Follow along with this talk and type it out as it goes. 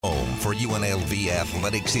for UNLV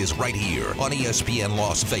athletics is right here on ESPN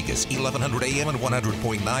Las Vegas, 1100 AM and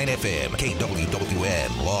 100.9 FM,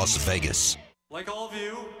 KWWN Las Vegas. Like all of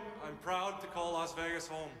you, I'm proud to call Las Vegas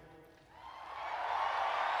home.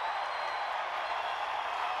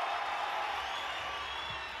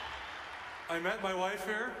 I met my wife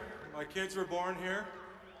here, my kids were born here,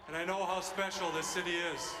 and I know how special this city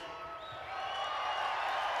is.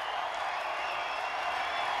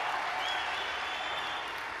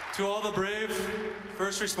 To all the brave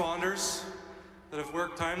first responders that have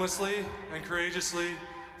worked tirelessly and courageously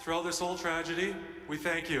throughout this whole tragedy, we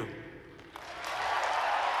thank you.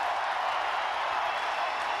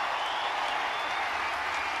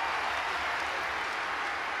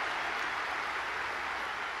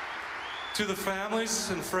 To the families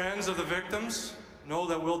and friends of the victims, know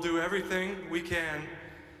that we'll do everything we can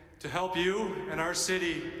to help you and our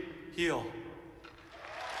city heal.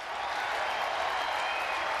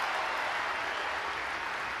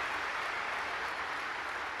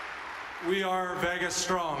 We are Vegas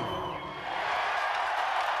strong.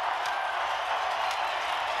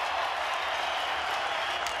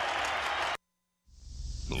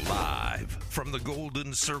 Live from the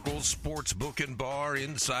Golden Circle Sportsbook and Bar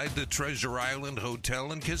inside the Treasure Island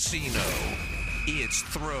Hotel and Casino, it's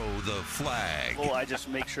Throw the Flag. Well, I just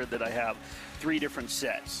make sure that I have 3 different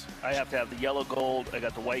sets. I have to have the yellow gold, I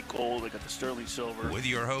got the white gold, I got the sterling silver. With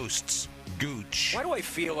your hosts, Gooch. Why do I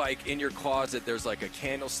feel like in your closet there's like a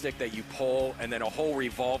candlestick that you pull and then a whole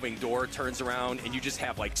revolving door turns around and you just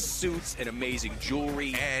have like suits and amazing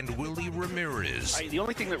jewelry? And Willie Ramirez. The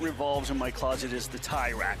only thing that revolves in my closet is the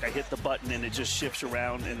tie rack. I hit the button and it just shifts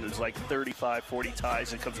around and there's like 35, 40 ties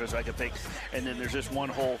that comes as I can pick. And then there's just one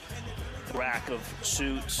whole rack of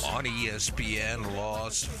suits. On ESPN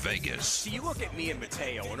Las Vegas. So you look at me and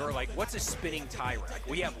Mateo and we're like, what's a spinning tie rack?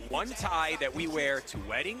 We have one tie that we wear to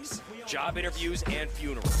weddings, job interviews, and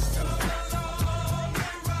funerals.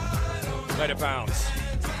 Let it bounce.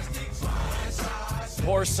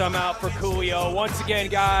 Pour some out for Coolio. Once again,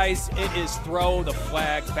 guys, it is Throw the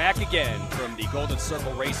Flag back again from the Golden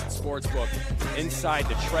Circle Race and Sportsbook inside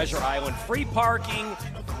the Treasure Island. Free parking,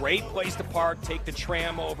 great place to park. Take the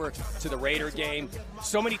tram over to the Raider game.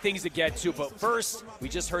 So many things to get to, but first, we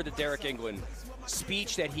just heard the Derek England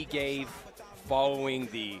speech that he gave following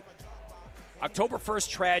the October 1st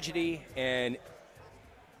tragedy, and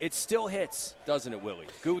it still hits, doesn't it, Willie?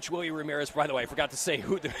 Gooch, Willie Ramirez. By the way, I forgot to say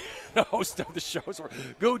who the host of the shows were.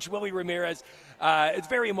 Gooch, Willie Ramirez. It's a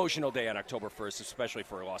very emotional day on October 1st, especially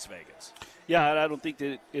for Las Vegas. Yeah, and I don't think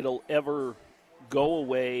that it'll ever go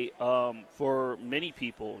away for many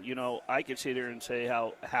people. You know, I could sit here and say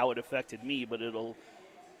how it affected me, but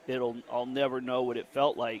I'll never know what it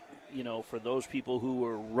felt like, you know, for those people who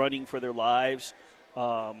were running for their lives.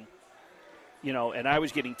 You know, and I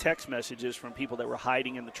was getting text messages from people that were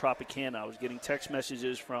hiding in the Tropicana. I was getting text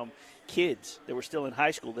messages from kids that were still in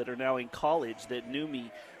high school that are now in college that knew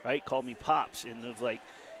me, right, called me Pops. And it was like,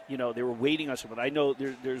 you know, they were waiting on someone. I know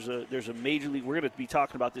there's a Major League – we're going to be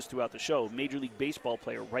talking about this throughout the show, Major League Baseball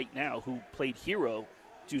player right now who played hero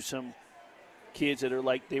to some kids that are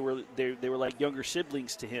like they were like younger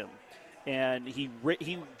siblings to him. And he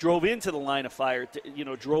drove into the line of fire,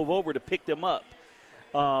 drove over to pick them up.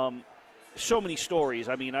 So many stories.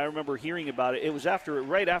 I mean, I remember hearing about it. It was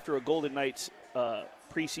right after a Golden Knights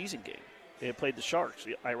preseason game. They had played the Sharks.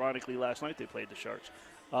 Ironically, last night they played the Sharks.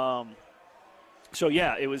 So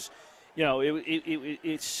yeah, it was, you know,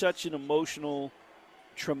 it's such an emotional,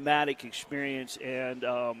 traumatic experience, and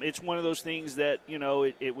it's one of those things that, you know,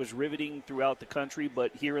 it was riveting throughout the country,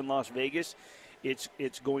 but here in Las Vegas,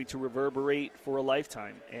 it's going to reverberate for a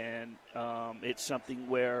lifetime, and it's something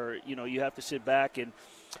where, you know, you have to sit back and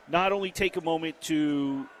not only take a moment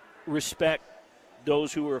to respect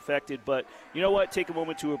those who were affected, but you know what? Take a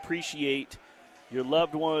moment to appreciate your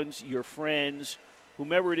loved ones, your friends,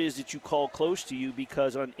 whomever it is that you call close to you,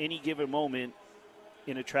 because on any given moment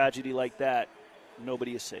in a tragedy like that,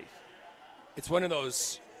 nobody is safe. It's one of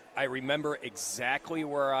those I remember exactly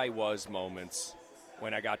where I was moments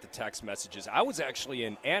when I got the text messages. I was actually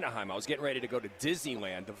in Anaheim. I was getting ready to go to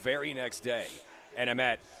Disneyland the very next day. And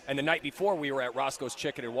and the night before we were at Roscoe's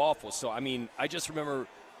Chicken and Waffles. So, I mean, I just remember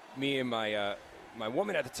me and my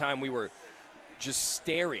woman at the time, we were just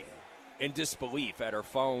staring in disbelief at our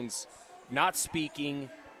phones, not speaking,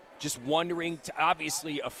 just wondering,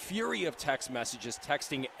 obviously a fury of text messages,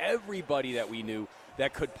 texting everybody that we knew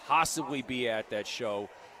that could possibly be at that show.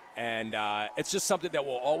 And it's just something that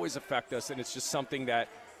will always affect us, and it's just something that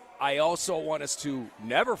I also want us to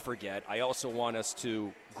never forget. I also want us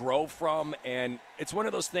to grow from, and it's one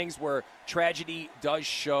of those things where tragedy does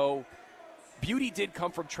show beauty did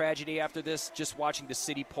come from tragedy after this, just watching the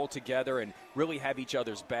city pull together and really have each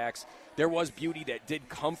other's backs. There was beauty that did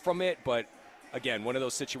come from it, but again, one of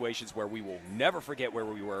those situations where we will never forget where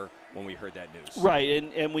we were when we heard that news.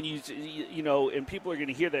 Right, and when you know, and people are going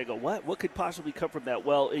to hear that and go, what could possibly come from that?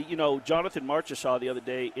 Well, you know, Jonathan Marchessault the other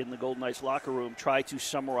day in the Golden Knights locker room tried to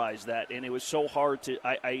summarize that, and it was so hard to.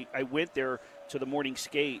 I went there to the morning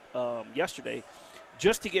skate yesterday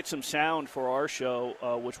just to get some sound for our show,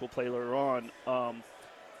 which we'll play later on.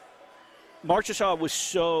 Marchessault was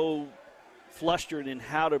so flustered in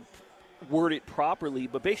how to word it properly,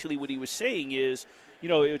 but basically what he was saying is, you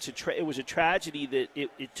know, it was a tragedy that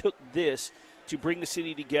it took this to bring the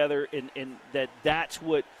city together, and that's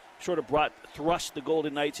what sort of thrust the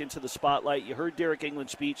Golden Knights into the spotlight. You heard Derek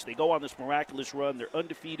England's speech. They go on this miraculous run. They're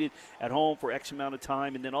undefeated at home for X amount of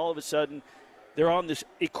time, and then all of a sudden they're on this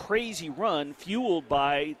crazy run fueled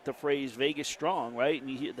by the phrase Vegas Strong, right? And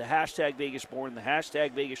you hear the hashtag Vegas Born, the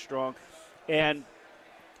hashtag Vegas Strong, and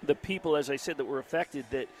the people, as I said, that were affected,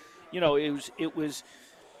 that, you know, it was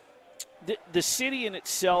the city in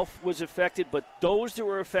itself was affected, but those that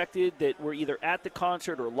were affected that were either at the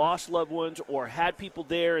concert or lost loved ones or had people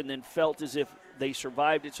there and then felt as if they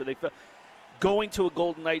survived it, so they felt going to a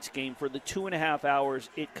Golden Knights game for the 2.5 hours,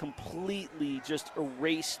 it completely just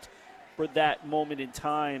erased for that moment in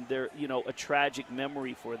time their, you know, a tragic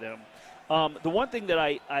memory for them. The one thing that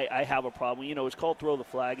I have a problem, you know, it's called Throw the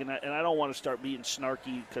Flag, and I don't want to start being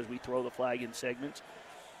snarky because we throw the flag in segments.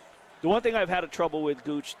 The one thing I've had a trouble with,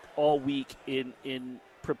 Gooch, all week in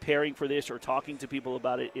preparing for this or talking to people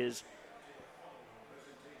about it is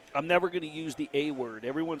I'm never going to use the A word.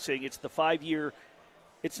 Everyone's saying it's the 5-year.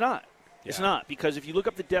 It's not. Yeah. It's not, because if you look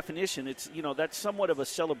up the definition, it's, you know, that's somewhat of a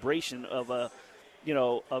celebration of a, you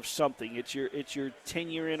know, of something. It's your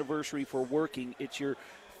 10-year anniversary for working. It's your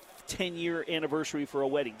 10-year anniversary for a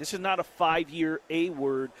wedding. This is not a 5-year A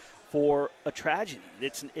word for a tragedy.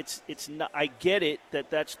 It's not. I get it that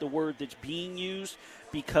that's the word that's being used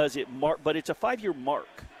because but it's a 5-year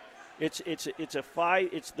mark. It's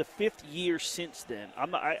the 5th year since then.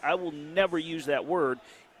 I will never use that word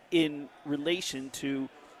in relation to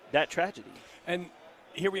that tragedy. And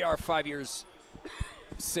here we are 5 years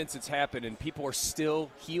since it's happened, and people are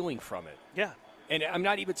still healing from it. Yeah. And I'm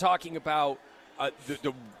not even talking about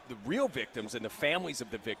the real victims and the families of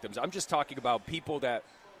the victims. I'm just talking about people that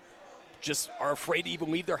just are afraid to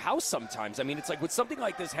even leave their house sometimes. I mean, it's like when something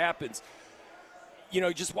like this happens, you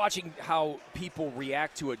know, just watching how people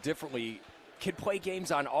react to it differently can play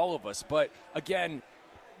games on all of us. But again,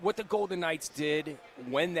 what the Golden Knights did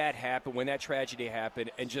when that happened, when that tragedy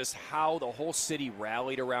happened, and just how the whole city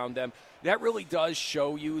rallied around them, that really does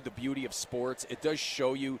show you the beauty of sports. It does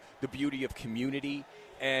show you the beauty of community.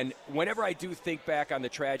 And whenever I do think back on the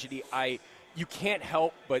tragedy, you can't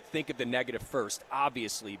help but think of the negative first,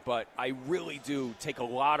 obviously, but I really do take a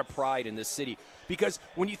lot of pride in this city. Because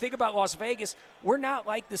when you think about Las Vegas, we're not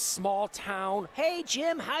like this small town, hey,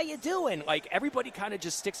 Jim, how you doing? Like, everybody kind of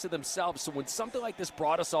just sticks to themselves. So when something like this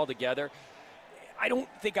brought us all together, I don't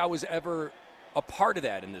think I was ever a part of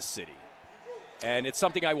that in this city. And it's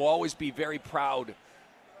something I will always be very proud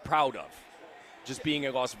of, just being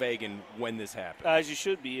a Las Vegan when this happened. As you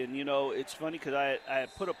should be. And, you know, it's funny because I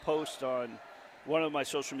put a post on one of my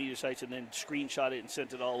social media sites and then screenshot it and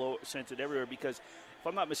sent it everywhere, because if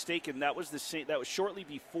I'm not mistaken, that was shortly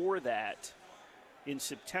before that, in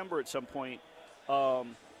September at some point,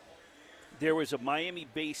 there was a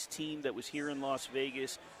Miami-based team that was here in Las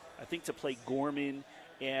Vegas, I think to play Gorman,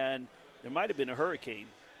 and there might have been a hurricane.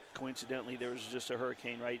 Coincidentally, there was just a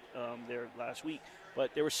hurricane right there last week.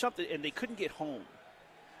 But there was something, and they couldn't get home.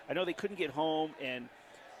 I know they couldn't get home, and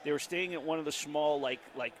they were staying at one of the small, like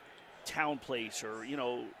town place, or, you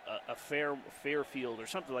know, a Fairfield or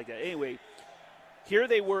something like that. Anyway, here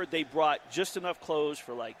they were. They brought just enough clothes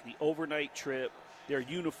for, like, the overnight trip, their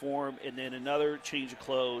uniform, and then another change of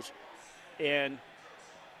clothes. And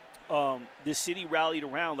the city rallied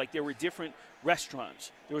around. Like, there were different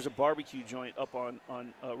restaurants. There was a barbecue joint up on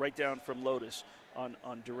right down from Lotus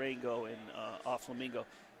on Durango and off Flamingo.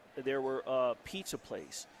 There were pizza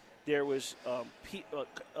place. There was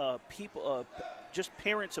people, just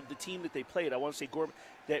parents of the team that they played. I want to say Gorman,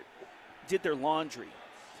 that did their laundry.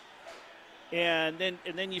 And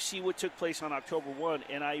then you see what took place on October 1.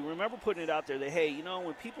 And I remember putting it out there that, hey, you know,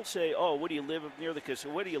 when people say, oh, what do you live near the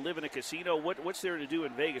casino? What do you live in a casino? What's there to do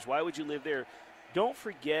in Vegas? Why would you live there? Don't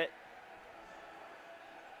forget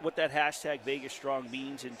what that hashtag Vegas Strong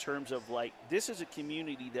means in terms of, like, this is a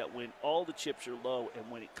community that when all the chips are low and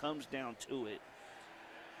when it comes down to it,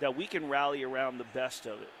 that we can rally around the best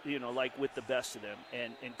of it, like with the best of them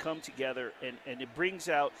and come together. And it brings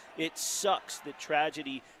out, it sucks that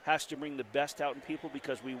tragedy has to bring the best out in people,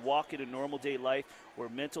 because we walk in a normal day life where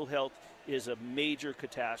mental health is a major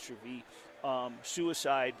catastrophe.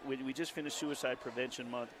 Suicide, we just finished Suicide Prevention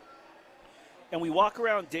Month. And we walk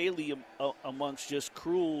around daily amongst just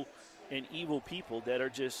cruel and evil people that are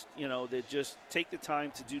just, that just take the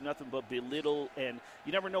time to do nothing but belittle, and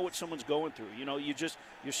you never know what someone's going through.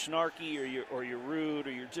 You're snarky, or you're rude,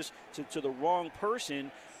 or you're just to the wrong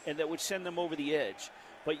person, and that would send them over the edge.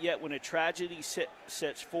 But yet when a tragedy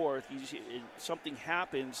sets forth, something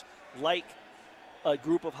happens, like a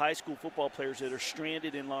group of high school football players that are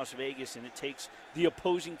stranded in Las Vegas, and it takes the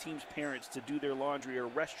opposing team's parents to do their laundry, or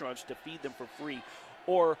restaurants to feed them for free,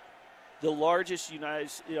 or the largest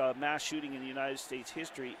mass shooting in the United States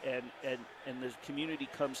history, and the community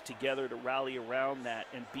comes together to rally around that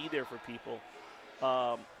and be there for people.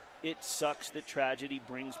 It sucks that tragedy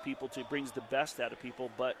brings the best out of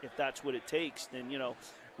people, but if that's what it takes, then,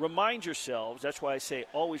 remind yourselves, that's why I say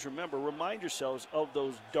always remind yourselves of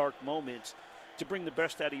those dark moments to bring the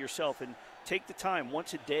best out of yourself, and take the time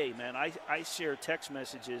once a day, man. I share text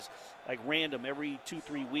messages like random every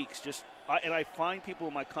 2-3 weeks, and I find people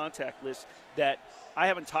in my contact list that I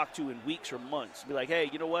haven't talked to in weeks or months. Be like, hey,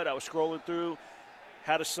 you know what? I was scrolling through,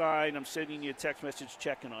 had a sign, I'm sending you a text message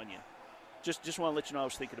checking on you. Just want to let you know I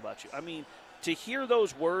was thinking about you. I mean, to hear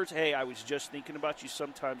those words, hey, I was just thinking about you,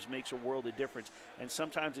 sometimes makes a world of difference. And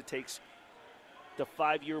sometimes it takes the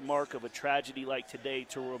 5-year mark of a tragedy like today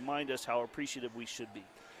to remind us how appreciative we should be.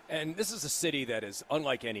 And this is a city that is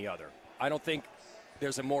unlike any other. I don't think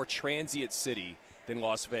there's a more transient city than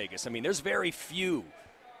Las Vegas. I mean, there's very few.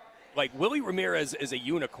 Like, Willie Ramirez is a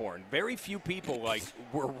unicorn. Very few people,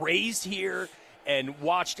 were raised here and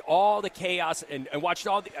watched all the chaos and watched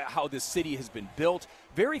how this city has been built.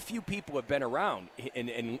 Very few people have been around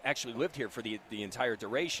and actually lived here for the entire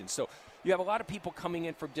duration. So you have a lot of people coming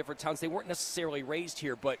in from different towns. They weren't necessarily raised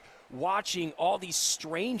here, but watching all these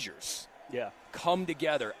strangers come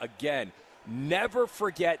together again. Never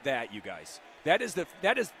forget that, you guys. That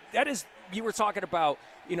is you were talking about,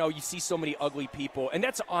 you see so many ugly people, and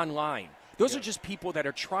that's online. Those are just people that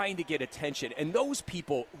are trying to get attention. And those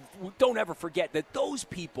people, don't ever forget that those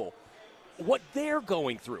people, what they're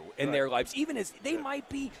going through in their lives, even as they might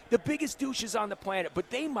be the biggest douches on the planet, but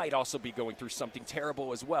they might also be going through something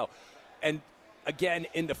terrible as well. And again,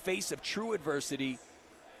 in the face of true adversity,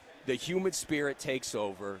 the human spirit takes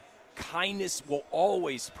over. Kindness will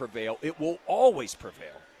always prevail. It will always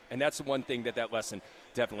prevail. And that's the one thing that lesson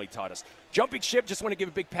definitely taught us. Jumping ship, just want to give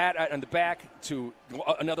a big pat on the back to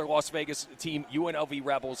another Las Vegas team, UNLV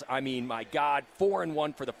Rebels. I mean, my God,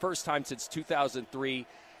 4-1 for the first time since 2003.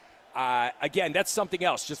 Again, that's something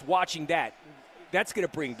else. Just watching that's going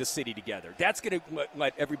to bring the city together. That's going to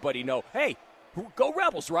let everybody know, hey, go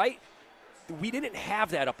Rebels, right? We didn't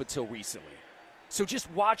have that up until recently. So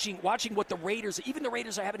just watching what the Raiders, even the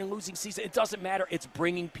Raiders are having a losing season, it doesn't matter. It's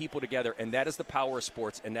bringing people together, and that is the power of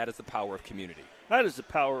sports, and that is the power of community. That is the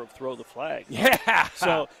power of throw the flag. Yeah.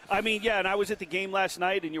 So, I mean, and I was at the game last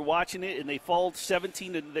night, and you're watching it, and they fall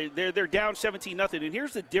 17, and they're down 17-0. And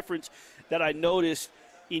here's the difference that I noticed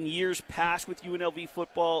in years past with UNLV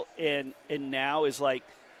football and now is like,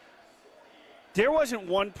 there wasn't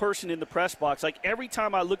one person in the press box. Like, every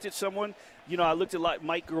time I looked at someone, I looked at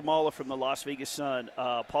Mike Grimala from the Las Vegas Sun,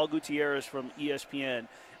 Paul Gutierrez from ESPN,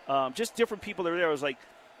 just different people that were there. I was like,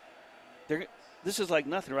 this is like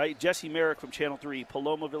nothing, right? Jesse Merrick from Channel 3,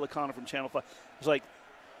 Paloma Villicana from Channel 5. It was like,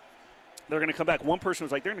 they're going to come back. One person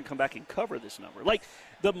was like, they're going to come back and cover this number. Like,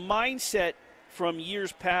 the mindset from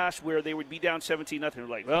years past where they would be down 17-0. They're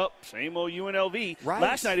like, well, same old UNLV. Right.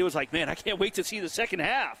 Last night it was like, man, I can't wait to see the second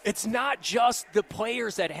half. It's not just the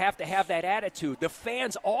players that have to have that attitude. The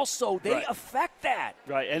fans also, they affect that.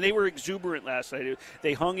 Right, and they were exuberant last night.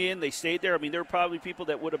 They hung in. They stayed there. I mean, there were probably people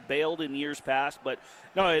that would have bailed in years past, but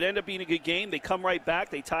no, it ended up being a good game. They come right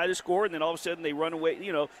back. They tie the score, and then all of a sudden they run away.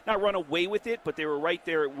 Not run away with it, but they were right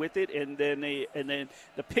there with it, and then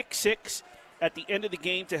the pick six at the end of the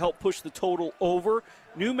game to help push the total over.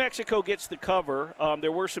 New Mexico gets the cover.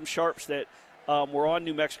 There were some sharps that were on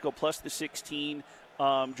New Mexico plus the 16,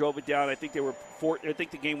 drove it down. I think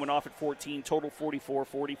the game went off at 14, total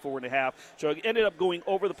 44.5. So it ended up going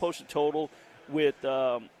over the posted total with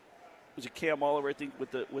was it Cam Oliver, I think,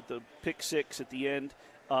 with the pick six at the end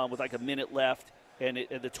with like a minute left. And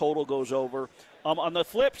the total goes over. On the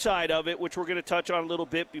flip side of it, which we're going to touch on a little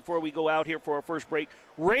bit before we go out here for our first break,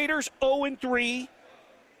 Raiders 0-3.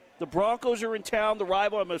 The Broncos are in town, the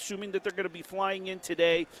rival. I'm assuming that they're going to be flying in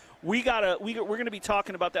today. We're going to be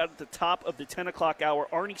talking about that at the top of the 10 o'clock hour.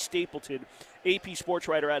 Arnie Stapleton, AP sports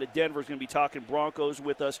writer out of Denver, is going to be talking Broncos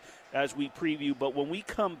with us as we preview. But when we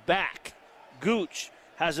come back, Gooch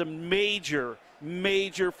has a major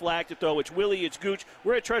flag to throw. It's Willie, it's Gooch.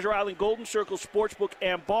 We're at Treasure Island Golden Circle Sportsbook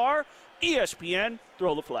and Bar. ESPN,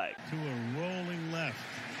 throw the flag. To a rolling left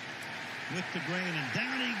with the grain, and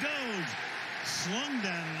down he goes. Slung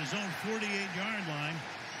down at his own 48-yard line.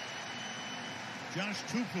 Josh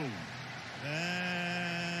Tupu.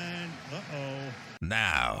 And,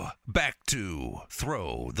 Now, back to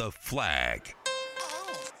Throw the Flag.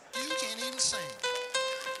 Oh, you can't even sing.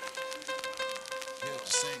 Yeah,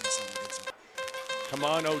 just sing something. Come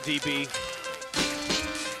on, ODB.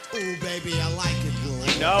 Oh, baby, I like it,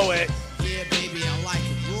 bro. You know it. Yeah, baby, I like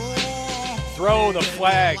it, bro. Throw the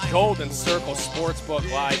flag. Golden Circle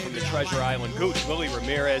Sportsbook live from the Treasure Island. Gooch, Willie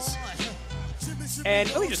Ramirez.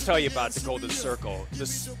 And let me just tell you about the Golden Circle. The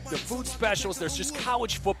food specials, there's just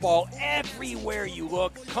college football everywhere you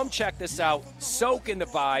look. Come check this out. Soak in the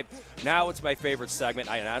vibe. Now it's my favorite segment.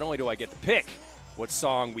 Not only do I get to pick what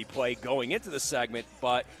song we play going into the segment,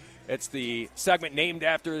 but it's the segment named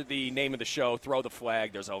after the name of the show, Throw the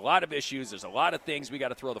Flag. There's a lot of issues. There's a lot of things we got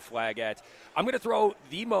to throw the flag at. I'm going to throw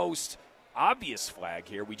the most obvious flag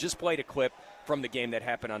here. We just played a clip from the game that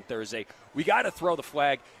happened on Thursday. We got to throw the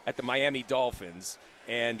flag at the Miami Dolphins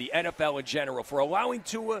and the NFL in general for allowing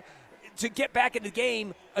Tua to get back in the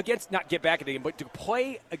game not get back in the game, but to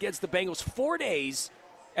play against the Bengals 4 days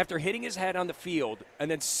after hitting his head on the field and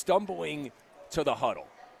then stumbling to the huddle.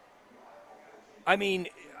 I mean,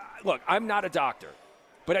 look, I'm not a doctor,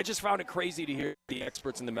 but I just found it crazy to hear the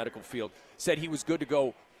experts in the medical field said he was good to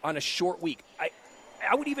go on a short week.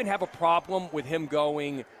 I would even have a problem with him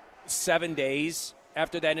going 7 days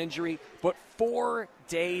after that injury, but 4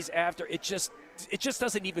 days after, it just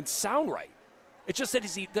doesn't even sound right. It just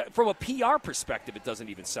that from a PR perspective, it doesn't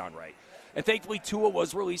even sound right. And thankfully, Tua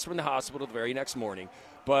was released from the hospital the very next morning.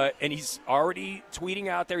 And he's already tweeting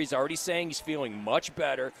out there. He's already saying he's feeling much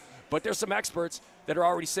better. But there's some experts that are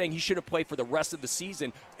already saying he should have played for the rest of the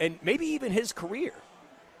season and maybe even his career.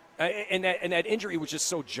 And that injury was just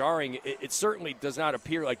so jarring. It certainly does not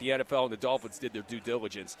appear like the NFL and the Dolphins did their due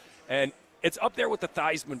diligence. And it's up there with the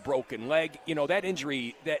Theismann broken leg. You know, that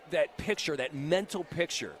injury, that picture, that mental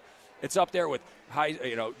picture, it's up there with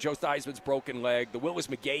Joe Theismann's broken leg, the Willis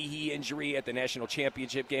McGahee injury at the national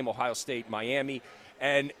championship game, Ohio State, Miami.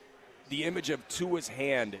 And the image of Tua's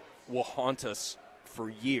hand will haunt us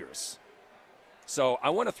for years. So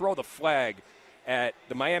I want to throw the flag at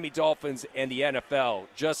the Miami Dolphins and the NFL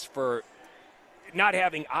just for not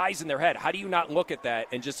having eyes in their head. How do you not look at that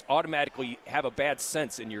and just automatically have a bad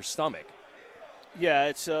sense in your stomach?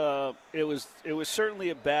 Yeah, it was certainly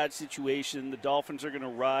a bad situation. The Dolphins are going to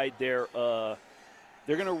ride their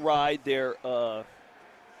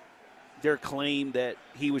claim that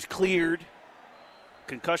he was cleared.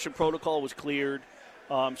 Concussion protocol was cleared.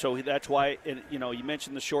 So that's why, you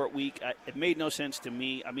mentioned the short week. It made no sense to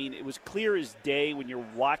me. I mean, it was clear as day when you're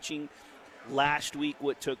watching last week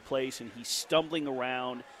what took place, and he's stumbling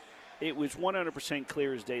around. It was 100%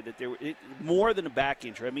 clear as day that more than a back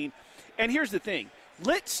injury. I mean, and here's the thing.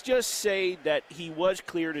 Let's just say that he was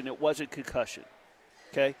cleared and it wasn't concussion,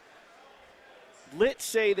 okay? Let's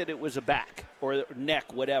say that it was a back or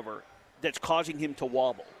neck, whatever, that's causing him to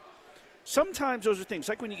wobble. Sometimes those are things,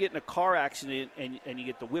 like when you get in a car accident and you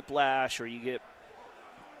get the whiplash, or you get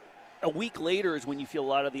a week later is when you feel a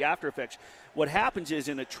lot of the after effects. What happens is,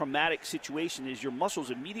 in a traumatic situation, is your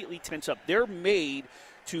muscles immediately tense up. They're made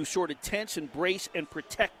to sort of tense and brace and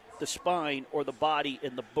protect the spine or the body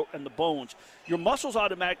and the bones. Your muscles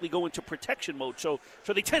automatically go into protection mode, so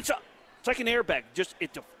they tense up. It's like an airbag. Just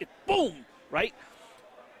it boom, right?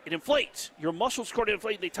 It inflates. Your muscles start to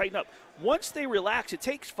inflate, they tighten up. Once they relax, it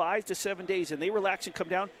takes 5 to 7 days, and they relax and come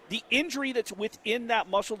down. The injury that's within that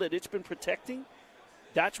muscle that it's been protecting,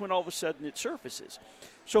 that's when all of a sudden it surfaces.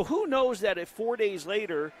 So who knows that if 4 days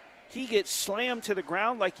later he gets slammed to the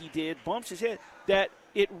ground like he did, bumps his head, that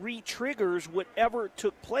it re-triggers whatever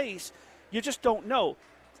took place. You just don't know.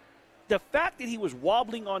 The fact that he was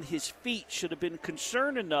wobbling on his feet should have been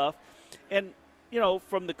concern enough. And,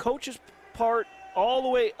 from the coach's part all the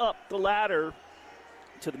way up the ladder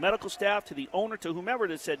to the medical staff, to the owner, to whomever,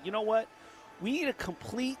 that said, you know what, we need a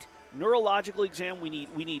complete neurological exam. We need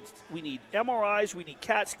MRIs, we need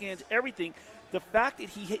CAT scans, everything. The fact that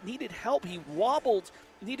he needed help, he wobbled,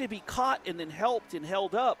 needed to be caught and then helped and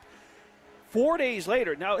held up. 4 days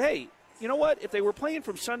later, now, hey, you know what? If they were playing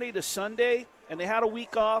from Sunday to Sunday and they had a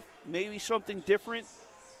week off, maybe something different.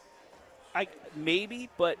 maybe,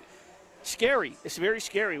 but scary. It's very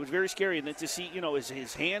scary. It was very scary. And then to see,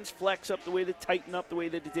 his hands flex up the way they tighten up the way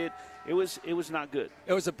that it did, it was not good.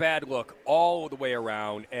 It was a bad look all the way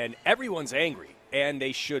around, and everyone's angry, and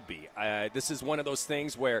they should be. This is one of those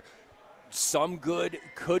things where some good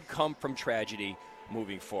could come from tragedy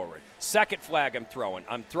moving forward. Second flag I'm throwing.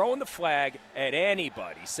 I'm throwing the flag at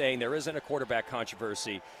anybody saying there isn't a quarterback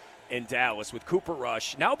controversy in Dallas with Cooper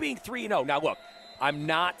Rush now being 3-0. Now, look, I'm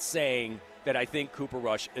not saying that I think Cooper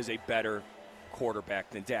Rush is a better quarterback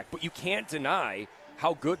than Dak, but you can't deny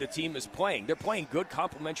how good the team is playing. They're playing good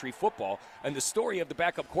complementary football, and the story of the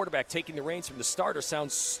backup quarterback taking the reins from the starter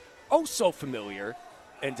sounds so familiar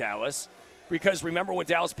in Dallas, because remember when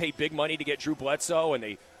Dallas paid big money to get Drew Bledsoe and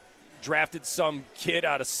they drafted some kid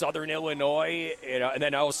out of Southern Illinois, and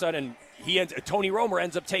then all of a sudden Tony Romo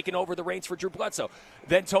ends up taking over the reins for Drew Bledsoe.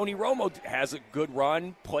 Then Tony Romo has a good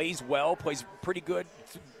run, plays well, plays pretty good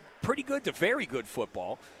to very good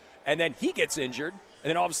football, and then he gets injured, and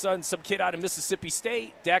then all of a sudden some kid out of Mississippi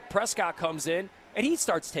State, Dak Prescott, comes in, and he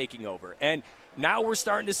starts taking over. And now we're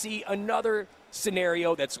starting to see another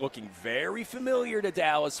scenario that's looking very familiar to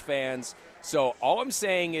Dallas fans. So all I'm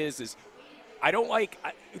saying is I don't like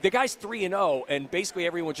the guy's 3-0, and basically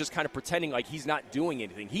everyone's just kind of pretending like he's not doing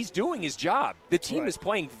anything. He's doing his job. The team is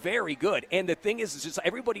playing very good, and the thing is just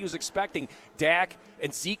everybody was expecting Dak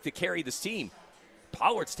and Zeke to carry this team.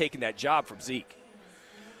 Pollard's taking that job from Zeke.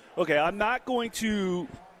 Okay, I'm not going to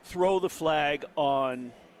throw the flag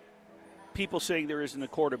on people saying there isn't a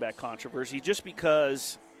quarterback controversy just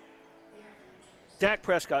because Dak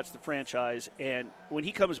Prescott's the franchise, and when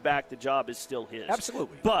he comes back, the job is still his.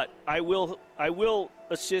 Absolutely. But I will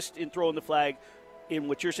assist in throwing the flag in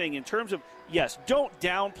what you're saying in terms of, yes, don't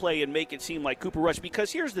downplay and make it seem like Cooper Rush,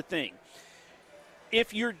 because here's the thing.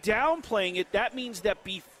 If you're downplaying it, that means that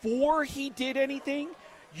before he did anything,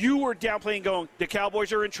 you were downplaying, going, the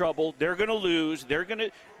Cowboys are in trouble, they're going to lose,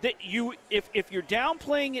 if you're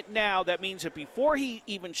downplaying it now, that means that before he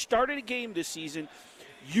even started a game this season,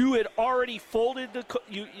 you had already folded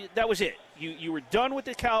that was it. You were done with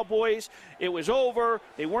the Cowboys. It was over.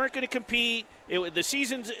 They weren't going to compete. The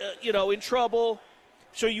season's in trouble.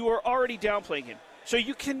 So you were already downplaying him. So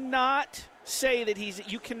you cannot say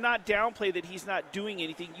that you cannot downplay that he's not doing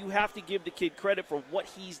anything. You have to give the kid credit for what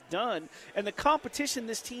he's done and the competition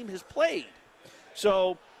this team has played.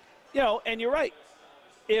 So, and you're right.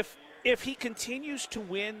 If he continues to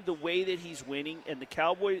win the way that he's winning, and the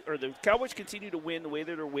Cowboys continue to win the way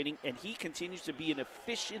that they're winning, and he continues to be an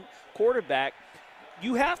efficient quarterback,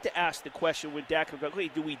 you have to ask the question when Dak comes back, hey,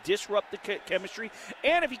 do we disrupt the chemistry?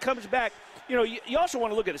 And if he comes back, you also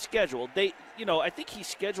want to look at the schedule. I think he's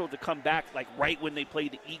scheduled to come back like right when they play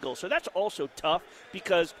the Eagles. So that's also tough,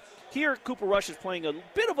 because here Cooper Rush is playing a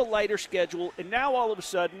bit of a lighter schedule, and now all of a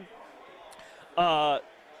sudden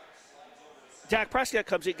Dak Prescott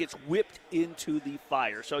comes in, gets whipped into the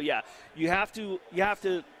fire. So, yeah, you have to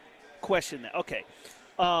question that. Okay.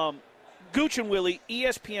 Gooch and Willie,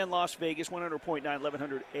 ESPN Las Vegas, 100.9,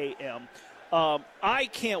 1100 AM. I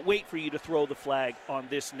can't wait for you to throw the flag on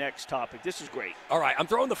this next topic. This is great. All right, I'm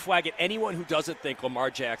throwing the flag at anyone who doesn't think Lamar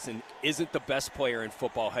Jackson isn't the best player in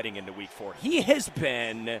football heading into Week 4. He has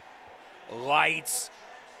been lights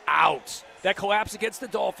out. That collapse against the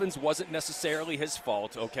Dolphins wasn't necessarily his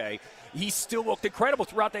fault, okay? He still looked incredible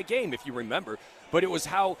throughout that game, if you remember. But it was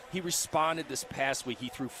how he responded this past week. He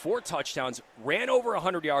threw 4 touchdowns, ran over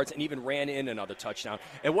 100 yards, and even ran in another touchdown.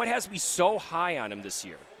 And what has me so high on him this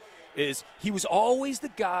year is he was always the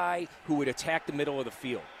guy who would attack the middle of the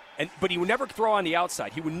field. But he would never throw on the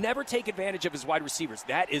outside. He would never take advantage of his wide receivers.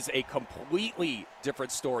 That is a completely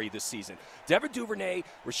different story this season. Devin Duvernay,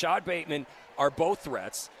 Rashad Bateman are both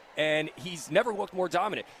threats, and he's never looked more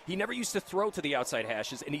dominant. He never used to throw to the outside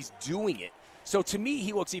hashes, and he's doing it. So to me,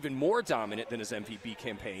 he looks even more dominant than his MVP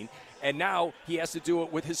campaign, and now he has to do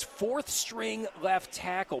it with his 4th-string left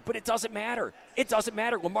tackle. But it doesn't matter. It doesn't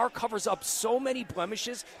matter. Lamar covers up so many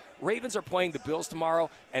blemishes. Ravens are playing the Bills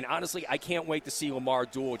tomorrow, and honestly, I can't wait to see Lamar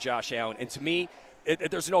duel Josh Allen. And to me,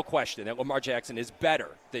 there's no question that Lamar Jackson is better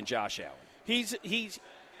than Josh Allen.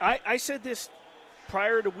 I said this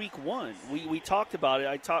prior to Week 1. We talked about it.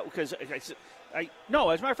 As a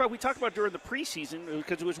matter of fact, we talked about it during the preseason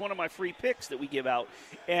because it was one of my free picks that we give out.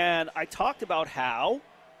 And I talked about how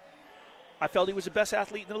I felt he was the best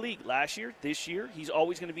athlete in the league last year, this year. He's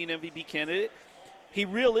always going to be an MVP candidate. He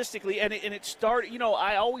realistically, and it started,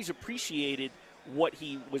 I always appreciated what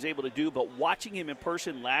he was able to do, but watching him in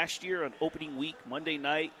person last year on opening week, Monday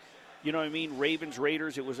night, Ravens,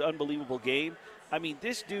 Raiders, it was an unbelievable game.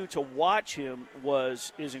 This dude, to watch him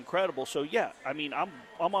is incredible. So, yeah, I'm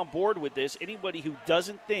on board with this. Anybody who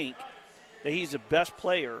doesn't think that he's the best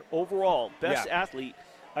player overall, best athlete.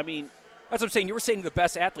 I mean, that's what I'm saying. You were saying the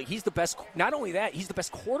best athlete. He's the best. Not only that, he's the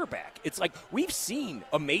best quarterback. It's like we've seen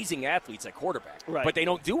amazing athletes at quarterback, but they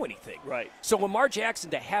don't do anything. Right. So Lamar Jackson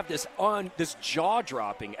to have this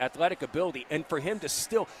jaw-dropping athletic ability, and for him to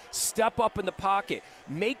still step up in the pocket,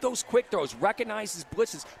 make those quick throws, recognize his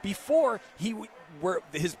blitzes. Before where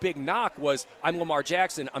his big knock was, I'm Lamar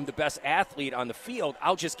Jackson. I'm the best athlete on the field.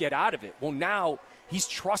 I'll just get out of it. Well, now he's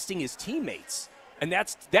trusting his teammates, and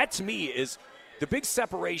that to me is the big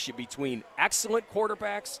separation between excellent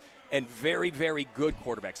quarterbacks and very, very good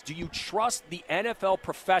quarterbacks. Do you trust the NFL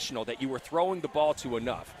professional that you were throwing the ball to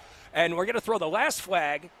enough? And we're going to throw the last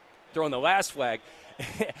flag. I'm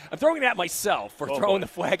throwing it at myself for throwing the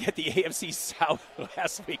flag at the AFC South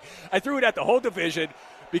last week. I threw it at the whole division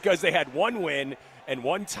because they had one win and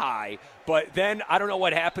one tie, but then I don't know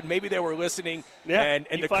what happened. Maybe they were listening, and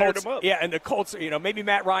the Colts, and the Colts, maybe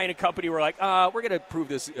Matt Ryan and company were like, we're going to prove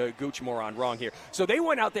this Gooch moron wrong here. So they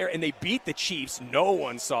went out there and they beat the Chiefs. No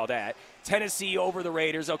one saw that. Tennessee over the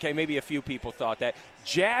Raiders. Okay, maybe a few people thought that.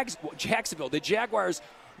 Jacksonville, the Jaguars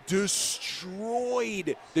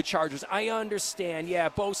destroyed the Chargers. I understand. Yeah,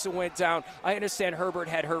 Bosa went down. I understand Herbert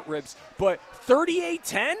had hurt ribs, but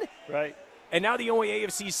 38-10? Right. And now the only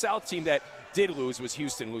AFC South team that did lose was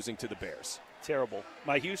Houston losing to the Bears. Terrible.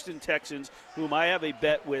 My Houston Texans, whom I have a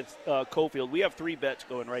bet with Cofield. We have 3 bets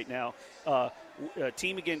going right now.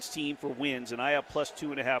 Team against team for wins, and I have plus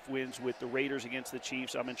 2.5 wins with the Raiders against the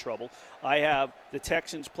Chiefs. I'm in trouble. I have the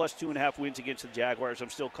Texans plus 2.5 wins against the Jaguars. I'm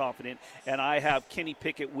still confident. And I have Kenny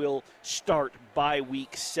Pickett will start by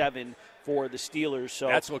week 7 for the Steelers. So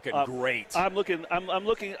that's looking great. I'm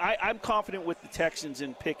confident with the Texans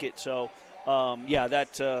and Pickett. So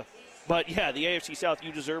but, yeah, the AFC South,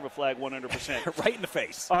 you deserve a flag 100%. Right in the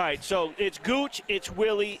face. All right, so it's Gooch, it's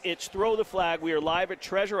Willie, it's Throw the Flag. We are live at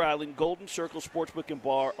Treasure Island Golden Circle Sportsbook and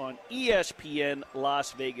Bar on ESPN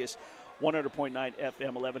Las Vegas, 100.9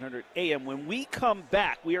 FM, 1100 AM. When we come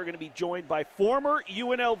back, we are going to be joined by former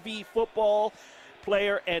UNLV football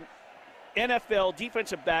player and NFL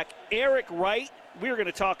defensive back Eric Wright. We are going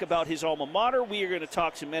to talk about his alma mater. We are going to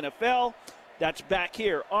talk some NFL. That's back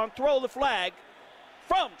here on Throw the Flag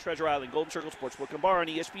from Treasure Island Golden Circle Sportsbook and Bar on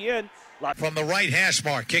ESPN. From the right hash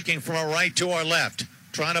mark, kicking from our right to our left,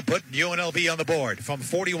 trying to put UNLV on the board from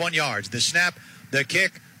 41 yards. The snap, the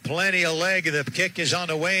kick, plenty of leg. The kick is on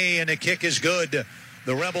the way, and the kick is good.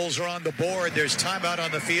 The Rebels are on the board. There's timeout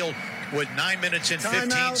on the field with 9 minutes and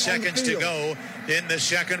 15 seconds to go in the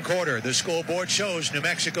second quarter. The school board shows New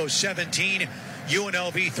Mexico 17,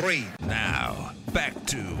 UNLV 3. Now, back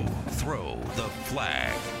to Throw the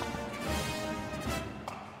Flag.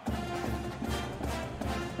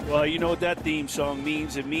 Well, you know what that theme song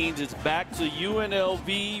means. It means it's back to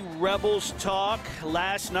UNLV Rebels talk.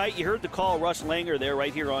 Last night, you heard the call, Russ Langer there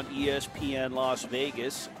right here on ESPN Las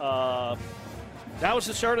Vegas. That was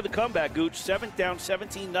the start of the comeback, Gooch. 7th down,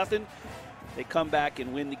 17-0. They come back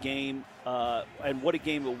and win the game. And what a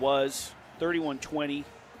game it was, 31-20.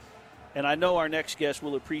 And I know our next guest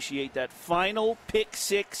will appreciate that final pick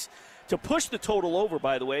 6 to push the total over,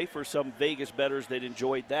 by the way, for some Vegas bettors that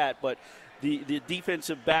enjoyed that. But the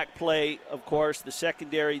defensive back play, of course, the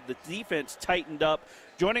secondary, the defense tightened up.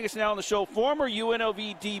 Joining us now on the show, former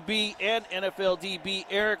UNLV DB and NFL DB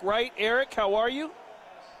Eric Wright. Eric, how are you?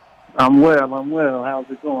 I'm well. How's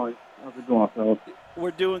it going, fellas? We're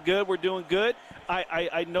doing good.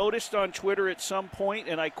 I noticed on Twitter at some point,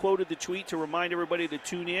 and I quoted the tweet to remind everybody to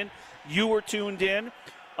tune in. You were tuned in.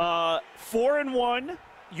 4-1,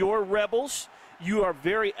 your Rebels. You are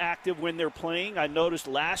very active when they're playing. I noticed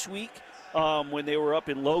last week when they were up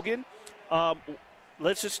in Logan.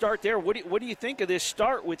 Let's just start there. What do you think of this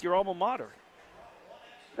start with your alma mater?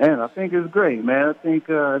 Man, I think it's great, man. I think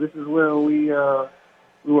this is where we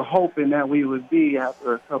were hoping that we would be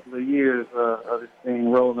after a couple of years of this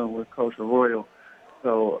thing rolling with Coach Arroyo.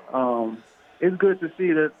 So it's good to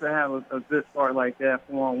see that to have a good start like that.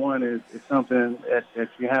 4-1 is something that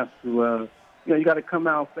you have to, you got to come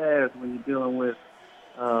out fast when you're dealing with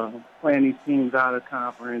playing these teams out of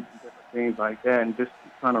conference and different things like that, and just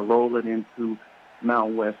trying to roll it into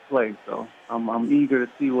Mountain West play. So I'm eager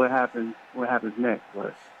to see what happens next.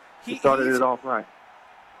 But he started it off right.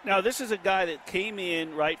 Now, this is a guy that came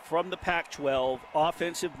in, right, from the Pac-12,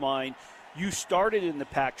 offensive mind. You started in the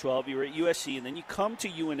Pac-12. You were at USC, and then you come to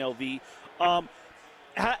UNLV.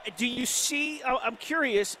 Do you see – I'm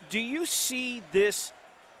curious, do you see this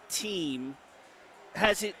team –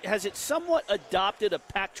 has it somewhat adopted a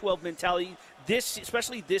Pac-12 mentality,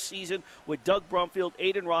 especially this season with Doug Brumfield,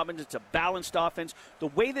 Aiden Robbins? It's a balanced offense. The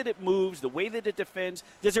way that it moves, the way that it defends,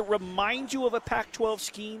 does it remind you of a Pac-12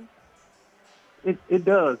 scheme? It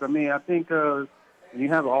does. I mean, I think when you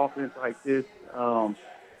have an offense like this,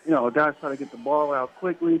 guys try to get the ball out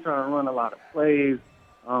quickly, try to run a lot of plays,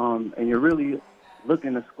 and you're really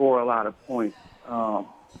looking to score a lot of points.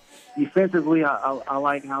 Defensively, I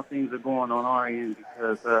like how things are going on our end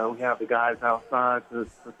because we have the guys outside to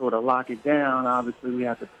sort of lock it down. Obviously, we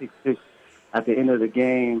have to pick six at the end of the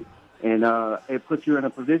game, and it puts you in a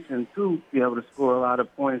position to be able to score a lot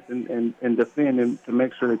of points and defend and to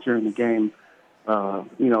make sure that you're in the game,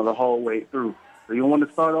 the whole way through. So you want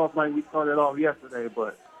to start off like we started off yesterday,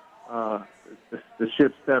 but the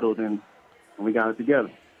ship settled and we got it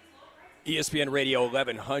together. ESPN Radio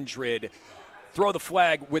 1100. Throw the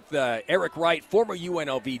flag with Eric Wright, former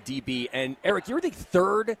UNLV DB. And, Eric, you're the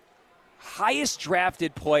third highest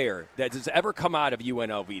drafted player that has ever come out of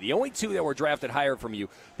UNLV. The only two that were drafted higher from you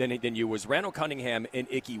than you was Randall Cunningham and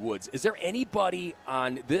Ickey Woods. Is there anybody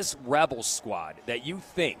on this Rebels squad that you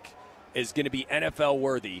think is going to be NFL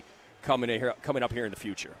worthy coming up here in the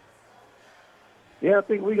future? Yeah, I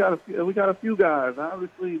think we got a few guys.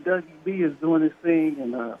 Obviously, Dougie B is doing his thing,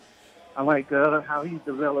 and I like how he's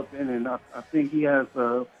developing, and I think he has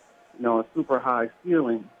a super high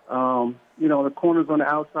ceiling. The corners on the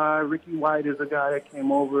outside, Ricky White is a guy that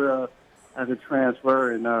came over as a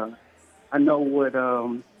transfer, and I know what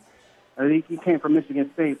I think he came from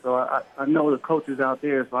Michigan State, so I know the coaches out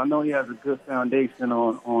there, so I know he has a good foundation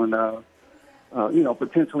on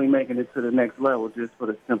potentially making it to the next level, just for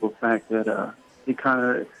the simple fact that he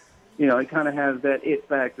kind of has that it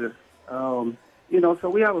factor. So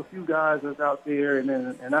we have a few guys that's out there, and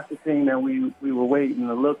that's the thing that we were waiting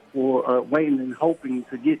to look for, waiting and hoping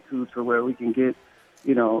to get to where we can get,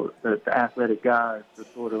 the athletic guys to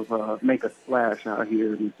sort of make a splash out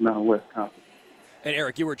here in this Mountain West Conference. And,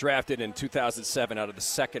 Eric, you were drafted in 2007 out of the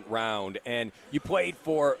second round, and you played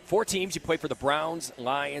for 4 teams. You played for the Browns,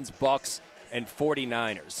 Lions, Bucks, and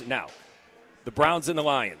 49ers. Now, the Browns and the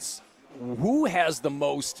Lions, who has the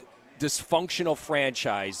most dysfunctional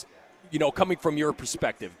franchise, coming from your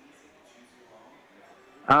perspective?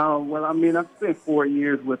 Well, I mean, I've spent 4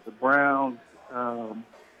 years with the Browns and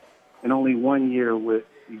only 1 year with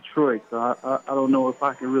Detroit, so I don't know if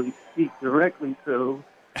I can really speak directly to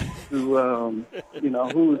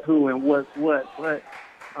who's who and what's what. But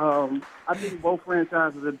I think both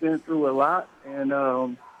franchises have been through a lot, and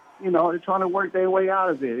they're trying to work their way out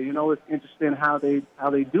of it. It's interesting how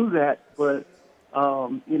they do that, but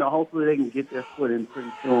hopefully they can get their foot in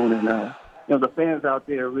pretty soon. And the fans out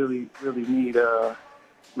there really need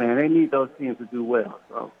they need those teams to do well.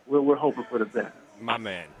 So we're hoping for the best. My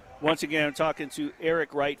man. Once again, I'm talking to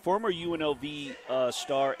Eric Wright, former UNLV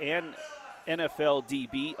star and NFL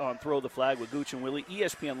DB on Throw the Flag with Gooch and Willie,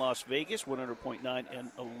 ESPN Las Vegas, 100.9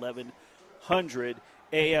 and 1100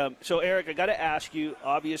 AM. So, Eric, I got to ask you,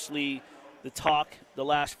 obviously the talk the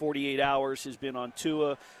last 48 hours has been on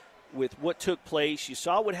Tua with what took place. You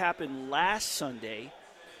saw what happened last Sunday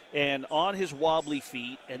and on his wobbly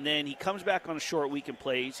feet, and then he comes back on a short week and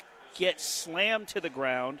plays, gets slammed to the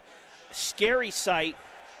ground. Scary sight.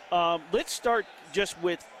 Let's start just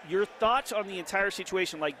with your thoughts on the entire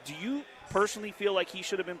situation. Like, do you personally feel like he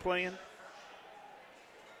should have been playing?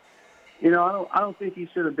 I don't think he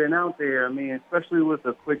should have been out there. I mean, especially with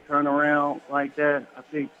a quick turnaround like that, I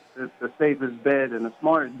think the safest bet and the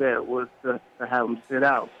smartest bet was to have him sit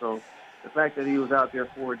out. So the fact that he was out there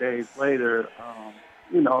 4 days later,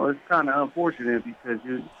 it's kind of unfortunate because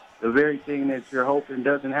the very thing that you're hoping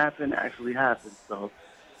doesn't happen actually happens.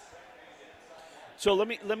 So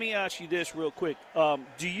let me ask you this real quick.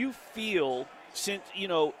 Do you feel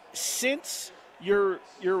since your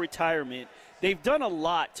retirement, they've done a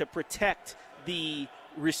lot to protect the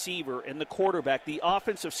receiver and the quarterback, the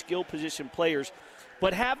offensive skill position players,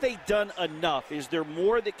 but have they done enough? Is there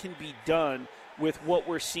more that can be done with what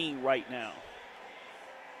we're seeing right now?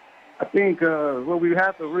 I think what we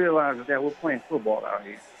have to realize is that we're playing football out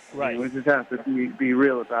here. Right. We just have to be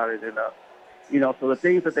real about it. And, so the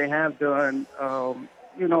things that they have done,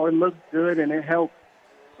 it looks good and it helps.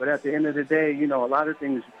 But at the end of the day, a lot of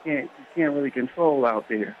things you can't really control out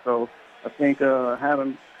there. So I think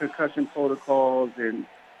having concussion protocols and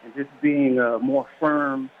just being more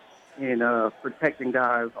firm in protecting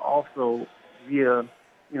guys also via,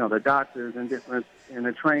 the doctors and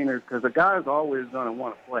the trainers, because the guy's always going to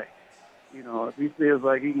want to play. If he feels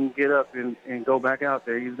like he can get up and go back out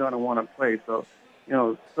there, he's going to want to play. So,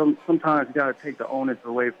 sometimes you got to take the onus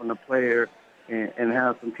away from the player and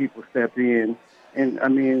have some people step in. And, I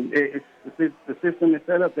mean, the system is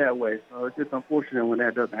set up that way, so it's just unfortunate when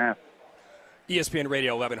that doesn't happen. ESPN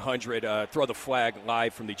Radio 1100, Throw the Flag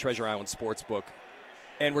live from the Treasure Island Sportsbook.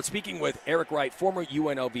 And we're speaking with Eric Wright, former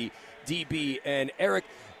UNLV DB. And Eric,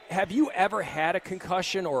 have you ever had a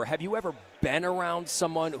concussion, or have you ever been around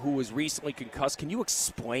someone who was recently concussed? Can you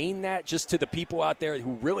explain that just to the people out there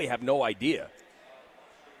who really have no idea?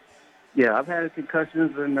 Yeah, I've had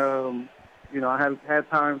concussions, and I have had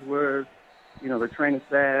times where, the training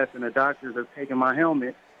staff and the doctors have taken my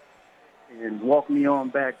helmet and walked me on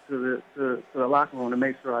back to the locker room to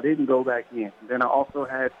make sure I didn't go back in. And then I also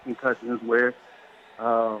had concussions where,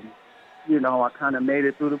 I kind of made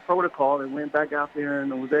it through the protocol and went back out there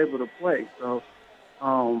and was able to play. So,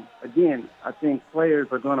 again, I think players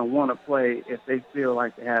are going to want to play if they feel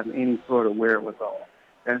like they have any sort of wherewithal.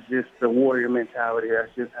 That's just the warrior mentality.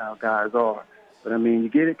 That's just how guys are. But, you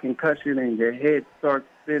get a concussion and your head starts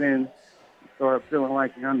spinning, you start feeling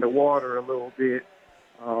like you're underwater a little bit.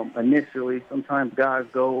 Initially, sometimes guys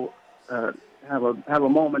go have a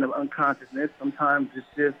moment of unconsciousness. Sometimes it's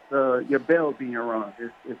just your bell being rung.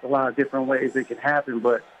 It's a lot of different ways it can happen,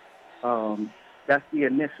 but that's the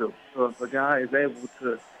initial. So if a guy is able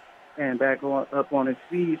to stand back up on his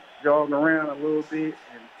feet, jog around a little bit,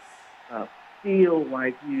 and feel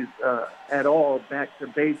like he's at all back to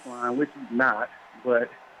baseline, which he's not, but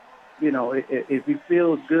if he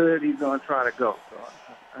feels good, he's going to try to go. So,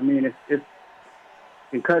 it's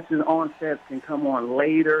concussion onsets can come on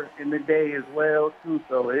later in the day as well, too.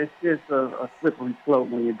 So it's just a slippery slope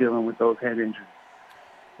when you're dealing with those head injuries.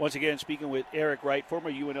 Once again, speaking with Eric Wright,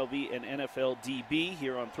 former UNLV and NFL DB,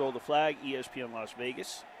 here on Throw the Flag, ESPN Las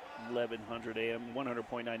Vegas, 1100 AM,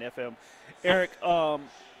 100.9 FM. Eric,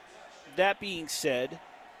 that being said,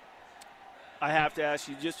 I have to ask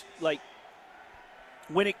you, just like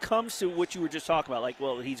when it comes to what you were just talking about,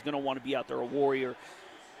 he's going to want to be out there, a warrior,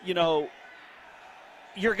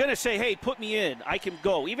 you're going to say, hey, put me in. I can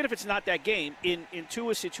go. Even if it's not that game, into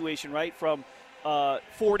a situation, right, from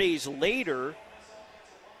 4 days later,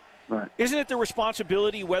 right. Isn't it the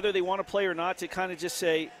responsibility, whether they want to play or not, to kind of just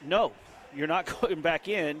say, no, you're not going back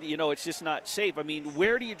in. It's just not safe.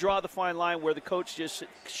 Where do you draw the fine line where the coach just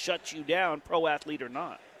shuts you down, pro athlete or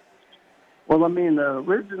not? Well, the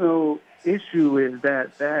original issue is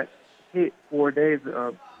that hit 4 days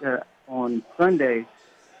on Sunday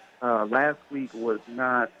last week was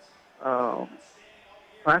not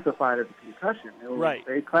classified as a concussion. Right.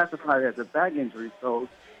 They classified it as a back injury. So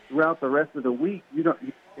throughout the rest of the week,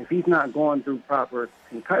 if he's not going through proper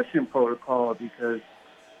concussion protocol because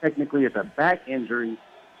technically it's a back injury,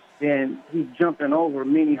 then he's jumping over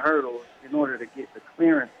many hurdles in order to get the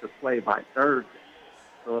clearance to play by Thursday.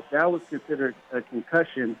 So if that was considered a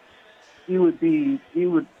concussion, he would be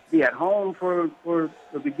at home for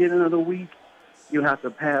the beginning of the week. You have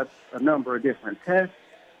to pass a number of different tests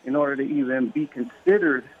in order to even be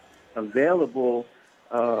considered available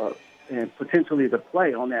and potentially to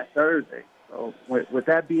play on that Thursday. So with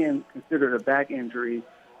that being considered a back injury,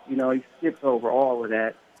 he skips over all of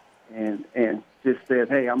that and just says,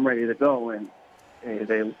 hey, I'm ready to go, and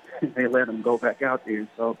they let him go back out there.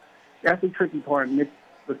 So that's the tricky part in this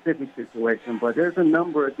specific situation. But there's a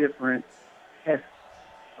number of different tests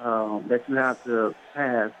that you have to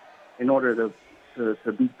pass in order to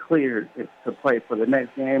be cleared to play for the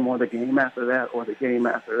next game or the game after that or the game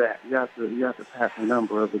after that. You have to pass a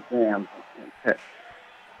number of exams and tests.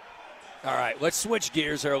 All right, let's switch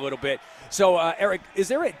gears here a little bit. So, Eric, is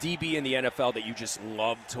there a DB in the NFL that you just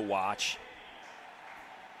love to watch?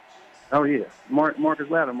 Oh, yeah. Marcus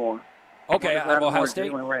Lattimore. Okay, out of Ohio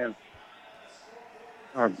State? Marshawn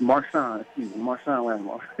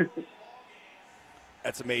Lattimore.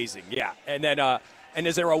 That's amazing, yeah. And then, and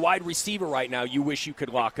is there a wide receiver right now you wish you could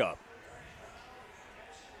lock up?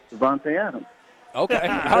 Devontae Adams. Okay,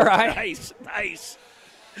 all right. Nice.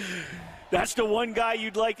 That's the one guy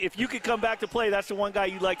you'd like, if you could come back to play, that's the one guy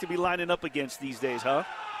you'd like to be lining up against these days, huh?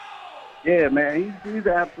 Yeah, man, he's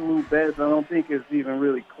the absolute best. I don't think it's even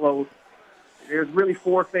really close. There's really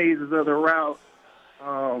 4 phases of the route,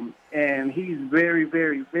 and he's very,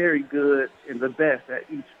 very, very good and the best at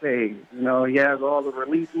each phase. He has all the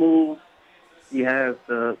release moves. He has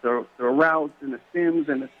the routes and the stems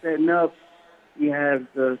and the setting up. He has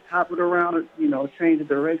the top of the route, change the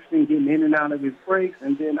direction, getting in and out of his breaks,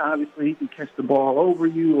 and then obviously he can catch the ball over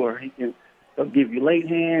you, or he can give you late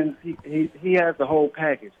hands. He has the whole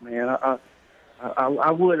package, man.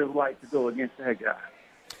 I would have liked to go against that guy.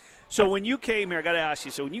 So when you came here, I got to ask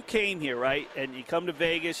you, so when you came here, right, and you come to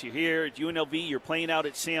Vegas, you're here at UNLV, you're playing out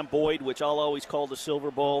at Sam Boyd, which I'll always call the Silver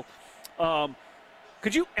Bowl.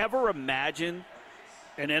 Could you ever imagine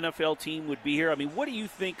an NFL team would be here? What do you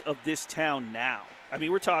think of this town now?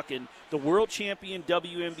 We're talking the world champion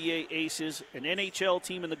WNBA Aces, an NHL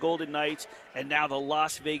team in the Golden Knights, and now the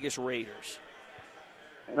Las Vegas Raiders.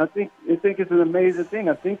 And I think it's an amazing thing.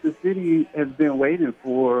 I think the city has been waiting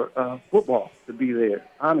for football to be there,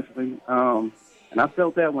 honestly. And I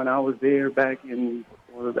felt that when I was there back in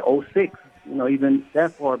the 06, even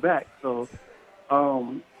that far back. So,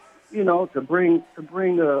 to bring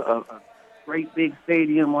a great big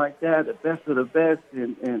stadium like that, the best of the best,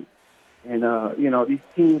 and these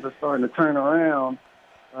teams are starting to turn around.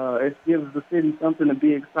 It gives the city something to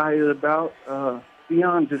be excited about.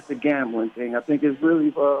 Beyond just the gambling thing, I think it's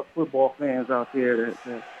really football fans out there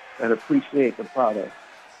that appreciate the product.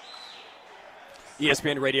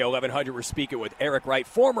 ESPN Radio 1100, we're speaking with Eric Wright,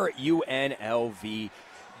 former UNLV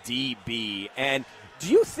DB. And do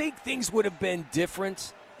you think things would have been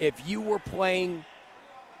different if you were playing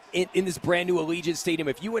in this brand new Allegiant Stadium?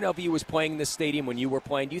 If UNLV was playing in this stadium when you were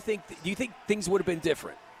playing, do you think things would have been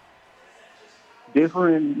different?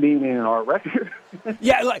 Different meaning our record?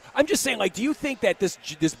 Yeah, I'm just saying, do you think that this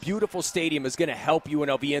beautiful stadium is going to help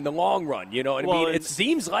UNLV in the long run? You know what I mean? It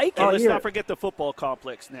seems like it. Let's not forget the football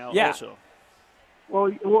complex now also.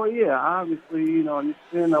 Well, yeah, obviously, you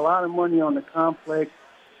spend a lot of money on the complex,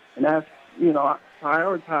 and that's,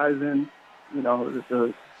 prioritizing,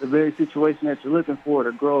 the very situation that you're looking for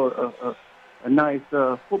to grow a nice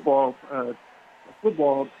football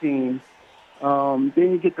team. Then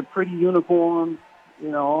you get the pretty uniforms,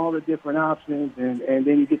 all the different options, and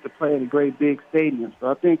then you get to play at a great big stadium. So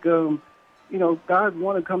I think, guys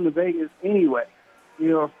want to come to Vegas anyway,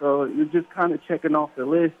 so you're just kind of checking off the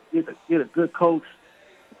list, get a good coach,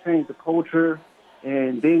 change the culture,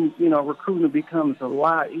 and then, recruiting becomes a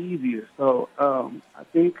lot easier. So I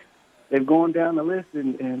think they've gone down the list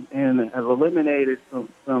and have eliminated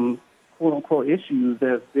some quote-unquote issues that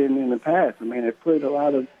have been in the past. I mean, they put a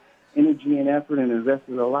lot of energy and effort and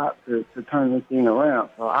invested a lot to turn this thing around.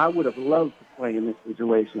 So I would have loved to play in this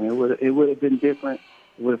situation. It would have been different.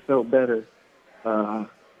 It would have felt better.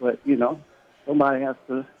 But somebody has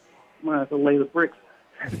to lay the bricks.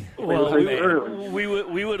 Well, we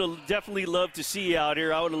would have definitely loved to see you out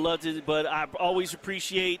here. I would have loved it, but I always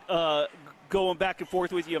appreciate going back and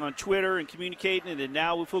forth with you on Twitter and communicating, and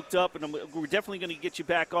now we've hooked up, and we're definitely going to get you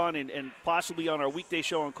back on and possibly on our weekday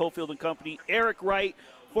show on Cofield & Company. Eric Wright,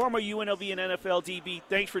 former UNLV and NFL DB,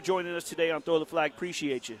 thanks for joining us today on Throw the Flag.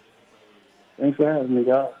 Appreciate you. Thanks for having me,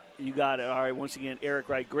 guys. You got it. All right, once again, Eric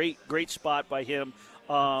Wright, great spot by him.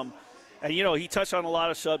 And, he touched on a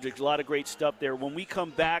lot of subjects, a lot of great stuff there. When we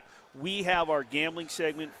come back, we have our gambling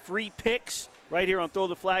segment, Free Picks, right here on Throw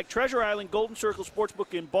the Flag. Treasure Island, Golden Circle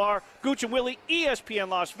Sportsbook and Bar, Gooch and Willie, ESPN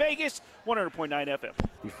Las Vegas, 100.9 FM.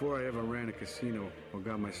 Before I ever ran a casino or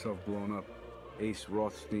got myself blown up, Ace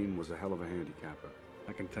Rothstein was a hell of a handicapper.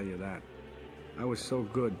 I can tell you that. I was so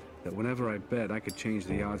good that whenever I bet, I could change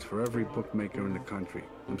the odds for every bookmaker in the country.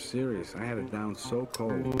 I'm serious. I had it down so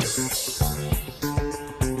cold.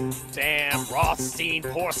 Damn, Rothstein,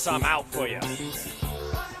 pour some out for you.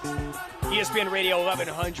 ESPN Radio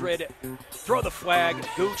 1100, Throw the Flag,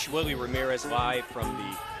 Gooch, Willie Ramirez live from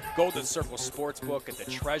the Golden Circle Sportsbook at the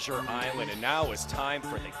Treasure Island. And now it's time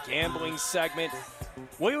for the gambling segment.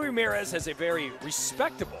 Willie Ramirez has a very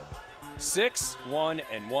respectable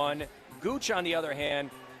 6-1-1. Gooch, on the other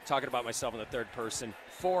hand, talking about myself in the third person,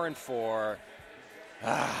 4-4.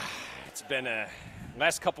 It's been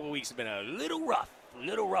last couple of weeks have been a little rough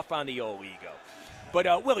on the old ego.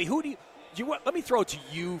 But Willie, who do you want? Let me throw it to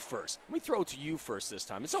you first. This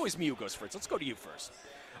time. It's always me who goes first. Let's go to you first.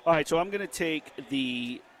 All right, so I'm going to take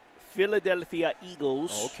the Philadelphia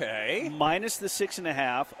Eagles. Okay. Minus the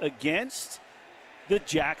 6.5 against the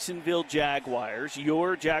Jacksonville Jaguars.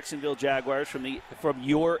 Your Jacksonville Jaguars from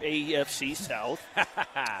your AFC South.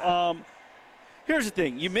 Here's the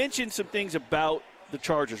thing. You mentioned some things about the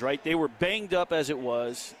Chargers, right? They were banged up as it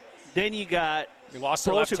was. Then you got lost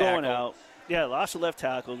the left tackle. Going out. Yeah, lost the left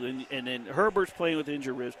tackle, and then Herbert's playing with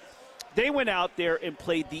injured ribs. They went out there and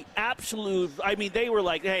played the absolute – I mean, they were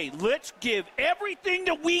like, hey, let's give everything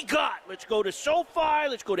that we got. Let's go to SoFi.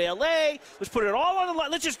 Let's go to L.A. Let's put it all on the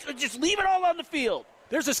line. Let's just leave it all on the field.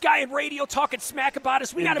 There's this guy in radio talking smack about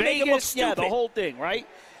us. We got to make him look stupid. Yeah, the whole thing, right?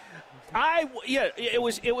 It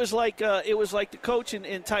was like the coach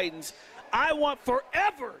in Titans. I want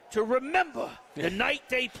forever to remember the night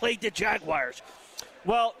they played the Jaguars.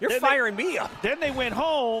 Well, you're firing me up. Then they went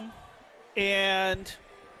home, and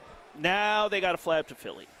now they got to fly up to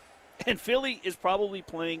Philly. And Philly is probably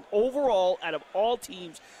playing overall out of all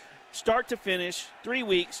teams, start to finish, 3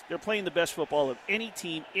 weeks, they're playing the best football of any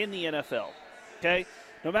team in the NFL. Okay?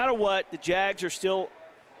 No matter what, the Jags are still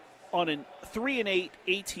on a 3-8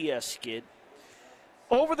 ATS skid.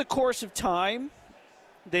 Over the course of time,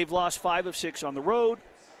 they've lost 5 of 6 on the road.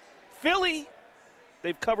 Philly,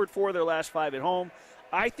 they've covered 4 of their last 5 at home.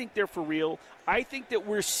 I think they're for real. I think that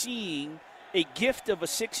we're seeing a gift of a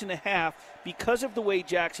 6.5 because of the way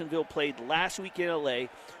Jacksonville played last week in L.A.,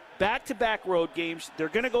 back-to-back road games. They're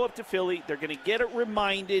going to go up to Philly. They're going to get it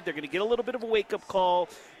reminded. They're going to get a little bit of a wake-up call.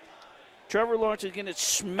 Trevor Lawrence is going to get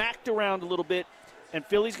smacked around a little bit, and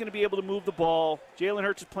Philly's going to be able to move the ball. Jalen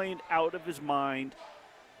Hurts is playing out of his mind.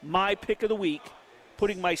 My pick of the week,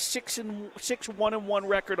 putting my 6-1-1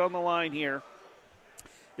 record on the line here,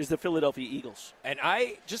 is the Philadelphia Eagles. And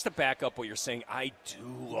just to back up what you're saying, I do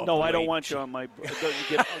love No, I don't want you on my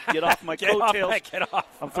get off my coattails. Get off.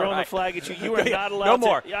 I'm throwing the flag at you. You are not allowed no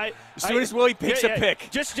more. As soon as Willie picks a pick.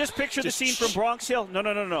 Just picture the scene from Bronx Hill.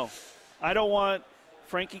 No. I don't want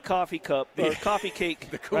Frankie Coffee Cup or Coffee Cake.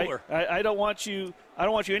 The cooler. Right? I don't want you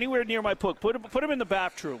anywhere near my puck. Put him in the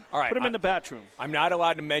bathroom. All right. Put him in the bathroom. I'm not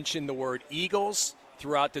allowed to mention the word Eagles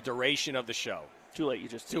throughout the duration of the show. Too late.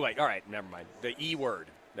 Too late. All right. Never mind. The E word.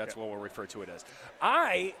 That's what we'll refer to it as.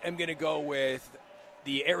 I am going to go with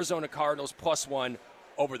the Arizona Cardinals +1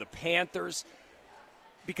 over the Panthers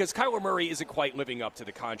because Kyler Murray isn't quite living up to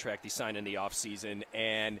the contract he signed in the offseason,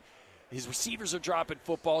 and his receivers are dropping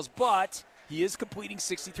footballs, but he is completing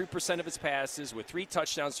 63% of his passes with 3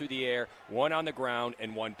 touchdowns through the air, 1 on the ground,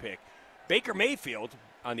 and 1 pick. Baker Mayfield,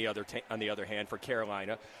 on the other hand, for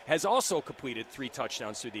Carolina, has also completed 3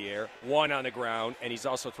 touchdowns through the air, 1 on the ground, and he's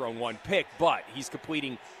also thrown 1 pick, but he's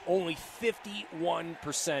completing only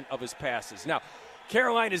 51% of his passes. Now,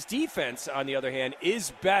 Carolina's defense, on the other hand,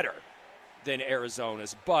 is better than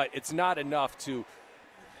Arizona's, but it's not enough to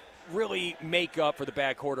really make up for the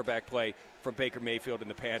bad quarterback play from Baker Mayfield and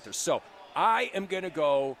the Panthers. So I am going to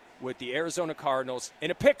go with the Arizona Cardinals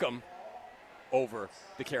in a pick'em over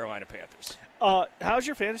the Carolina Panthers. How's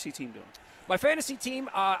your fantasy team doing? My fantasy team,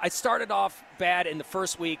 I started off bad in the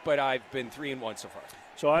first week, but I've been 3-1 so far.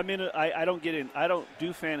 So I don't get in. I don't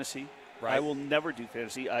do fantasy. Right. I will never do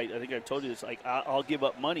fantasy. I think I've told you this. Like I'll give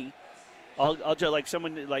up money. I'll just like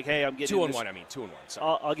someone like, hey, I'm getting 2-1. 2-1.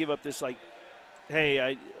 Sorry. I'll give up this like,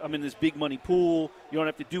 hey, I'm in this big money pool. You don't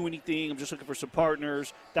have to do anything. I'm just looking for some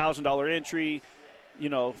partners. $1,000 entry.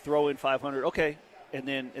 Throw in $500. Okay. And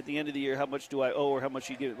then at the end of the year, how much do I owe or how much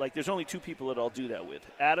you give? Like, there's only 2 people that I'll do that with,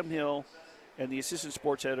 Adam Hill and the assistant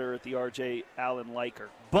sports editor at the RJ, Alan Leiker.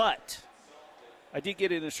 But I did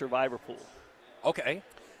get in a survivor pool. Okay.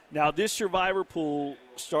 Now, this survivor pool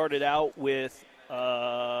started out with,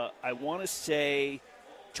 I want to say,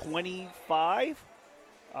 25.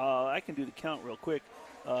 I can do the count real quick.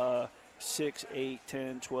 6, 8,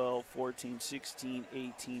 10, 12, 14, 16,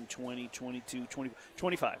 18, 20, 22,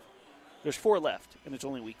 25. There's 4 left, and it's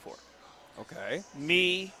only week 4. Okay.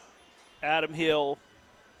 Me, Adam Hill,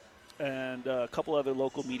 and a couple other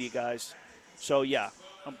local media guys. So, yeah,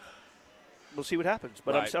 we'll see what happens.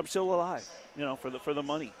 But right. I'm still alive, for the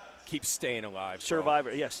money. Keep staying alive.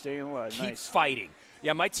 Survivor, yes, staying alive. Keep nice. fighting.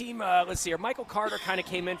 Yeah, my team, let's see here. Michael Carter kind of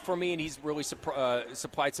came in for me, and he's really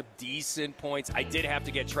supplied some decent points. I did have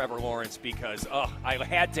to get Trevor Lawrence because I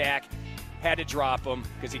had Dak, had to drop him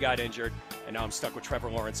because he got injured, and now I'm stuck with Trevor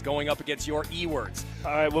Lawrence going up against your E-words.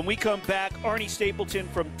 All right, when we come back, Arnie Stapleton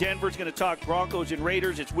from Denver is going to talk Broncos and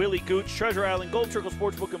Raiders. It's Willie Gooch, Treasure Island Gold Circle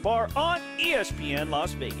Sportsbook and Bar on ESPN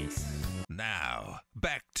Las Vegas. Now,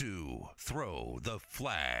 back to Throw the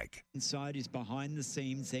Flag. Inside is behind the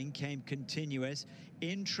seams, then came Continuous.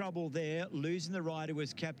 In trouble there, losing the rider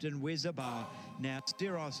was Captain Wizabar. Now,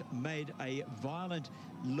 Stiros made a violent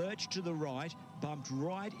lurch to the right, bumped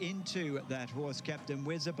right into that horse, Captain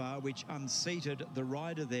Wizabar, which unseated the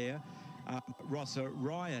rider there, Rossa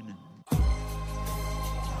Ryan.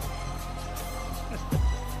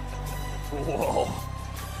 Whoa.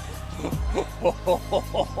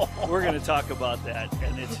 We're going to talk about that,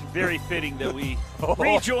 and it's very fitting that we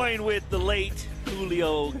rejoin with the late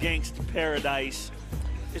Julio Gangsta Paradise.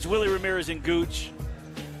 It's Willie Ramirez and Gooch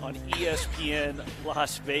on ESPN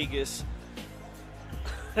Las Vegas,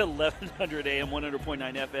 1100 AM,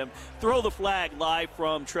 100.9 FM. Throw the Flag live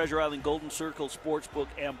from Treasure Island Golden Circle Sportsbook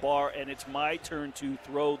and Bar, and it's my turn to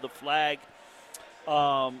throw the flag.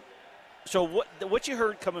 So what you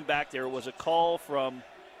heard coming back there was a call from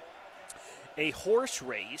a horse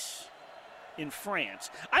race in France.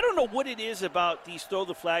 I don't know what it is about these throw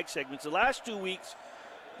the flag segments. The last 2 weeks,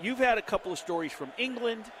 you've had a couple of stories from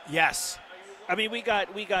England. Yes. I mean, we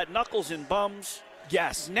got knuckles and bums.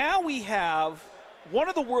 Yes. Now we have one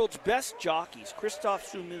of the world's best jockeys,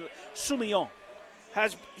 Christophe Soumillon.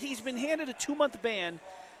 He's been handed a 2-month ban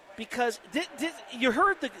because you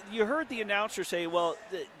heard the announcer say, well,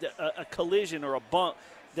 a collision or a bump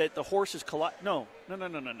that the horses collide. No.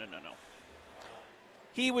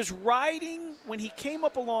 He was riding when he came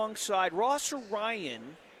up alongside Rossa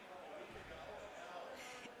Ryan.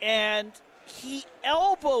 and he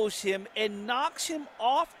elbows him and knocks him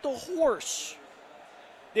off the horse.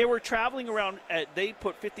 They were traveling around, they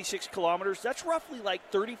put 56 kilometers. That's roughly like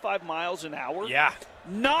 35 miles an hour. Yeah.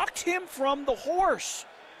 Knocked him from the horse.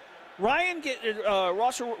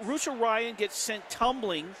 Russell Ryan gets sent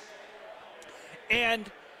tumbling. And,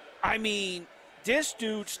 I mean, this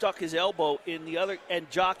dude stuck his elbow in the other and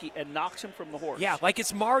jockey and knocks him from the horse. Yeah, like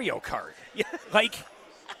it's Mario Kart. Yeah. Like,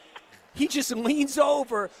 he just leans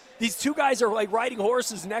over. These two guys are like riding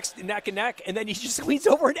horses neck and neck, and then he just leans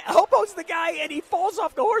over and elbows the guy, and he falls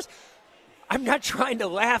off the horse. I'm not trying to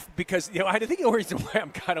laugh because, I think the reason why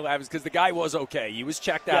I'm kind of laughing is because the guy was okay. He was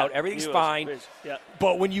checked out. Everything's fine. Yeah.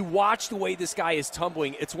 But when you watch the way this guy is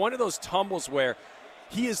tumbling, it's one of those tumbles where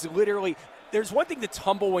he is literally – there's one thing to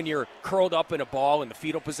tumble when you're curled up in a ball in the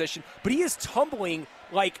fetal position, but he is tumbling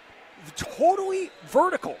like totally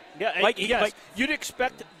vertical. Yeah, yes. You'd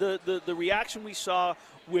expect the reaction we saw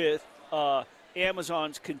with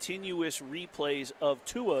Amazon's continuous replays of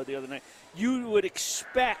Tua the other night. You would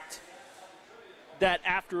expect that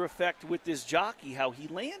after effect with this jockey, how he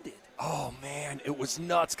landed. Oh, man, it was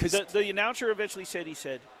nuts. Cause the announcer eventually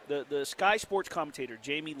said, the Sky Sports commentator,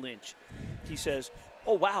 Jamie Lynch, he says,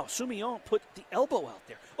 oh, wow, Soumillon put the elbow out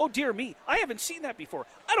there. Oh, dear me, I haven't seen that before.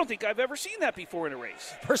 I don't think I've ever seen that before in a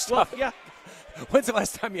race. First off, yeah. When's the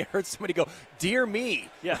last time you heard somebody go, dear me?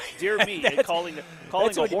 Yeah, dear me, and calling a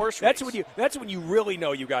horse race. That's when you really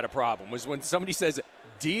know you got a problem, was when somebody says,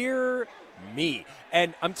 dear me.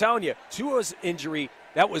 And I'm telling you, Tua's injury,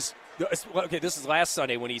 that was – okay, this is last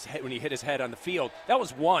Sunday when he hit his head on the field. That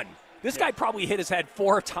was one. This guy probably hit his head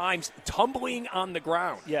 4 times tumbling on the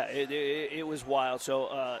ground. Yeah, it was wild.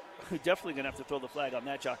 So we're definitely going to have to throw the flag on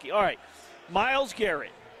that jockey. All right, Myles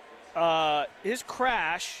Garrett. His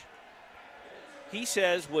crash, he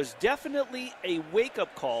says, was definitely a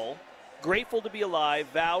wake-up call. Grateful to be alive,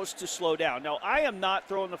 vows to slow down. Now, I am not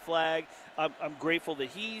throwing the flag. I'm grateful that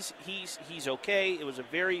he's okay. It was a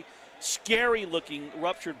very scary-looking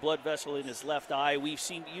ruptured blood vessel in his left eye. You've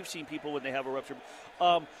seen people when they have a ruptured.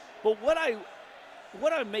 But what I'd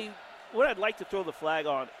like to throw the flag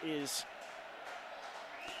on is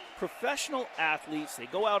professional athletes. They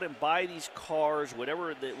go out and buy these cars,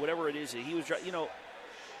 whatever it is that he was driving.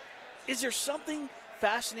 Is there something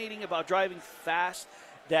fascinating about driving fast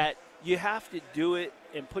that you have to do it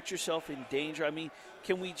and put yourself in danger? I mean,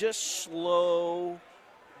 can we just slow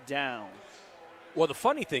down? Well, the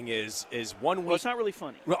funny thing is 1 week. Well, it's not really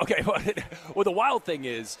funny. Okay. Well, the wild thing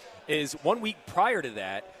is 1 week prior to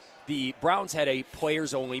that, the Browns had a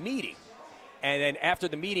players-only meeting. And then after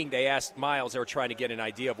the meeting, they asked Myles, they were trying to get an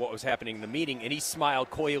idea of what was happening in the meeting, and he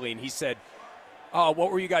smiled coyly, and he said, oh,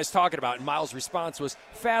 what were you guys talking about? And Myles' response was,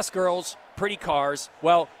 fast girls, pretty cars.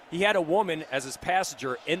 Well, he had a woman as his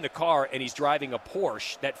passenger in the car, and he's driving a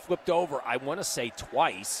Porsche that flipped over, I want to say,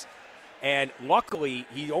 twice. And luckily,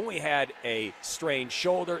 he only had a strained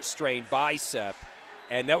shoulder, strained bicep,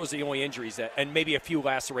 and that was the only injuries, and maybe a few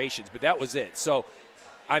lacerations, but that was it. So,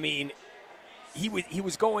 I mean, he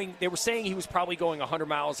was going, they were saying he was probably going 100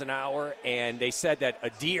 miles an hour, and they said that a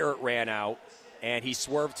deer ran out, and he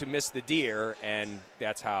swerved to miss the deer, and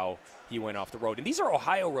that's how he went off the road. And these are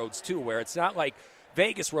Ohio roads, too, where it's not like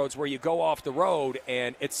Vegas roads where you go off the road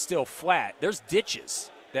and it's still flat. There's ditches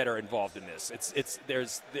that are involved in this.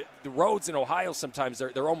 There's the roads in Ohio sometimes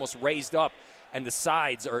they're almost raised up, and the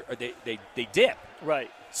sides they dip. Right.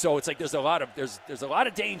 So it's like there's a lot of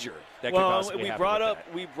danger that could possibly happen.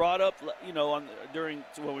 We brought up during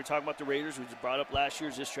when we were talking about the Raiders, we brought up last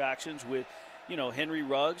year's distractions with Henry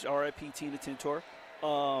Ruggs, R.I.P. Tina Tintor.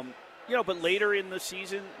 But later in the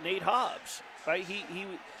season, Nate Hobbs, right? He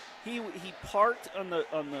parked on the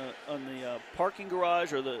parking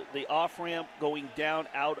garage or the off ramp going down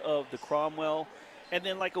out of the Cromwell, and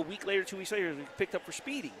then like a week later, 2 weeks later, he picked up for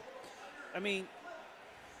speeding. I mean,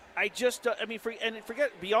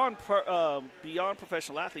 forget beyond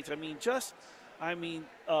professional athletes.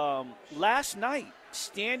 Last night,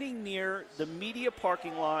 standing near the media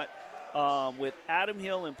parking lot with Adam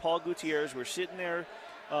Hill and Paul Gutierrez, we're sitting there,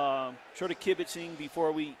 sort of kibitzing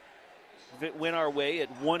before we went our way at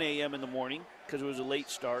 1 a.m. in the morning because it was a late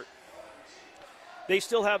start. They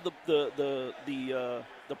still have the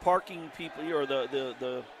parking people or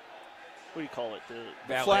the what do you call it?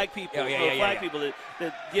 The flag people. People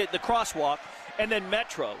that get the crosswalk, and then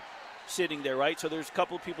Metro sitting there, right? So there's a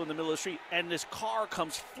couple of people in the middle of the street, and this car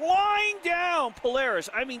comes flying down Polaris.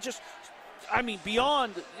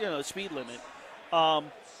 Beyond the speed limit.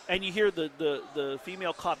 And you hear the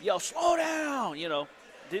female cop yell, "Slow down!"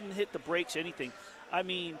 Didn't hit the brakes, anything.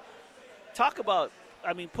 Talk about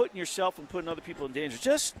putting yourself and putting other people in danger.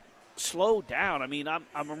 Just slow down. I mean, I'm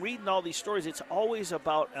reading all these stories. It's always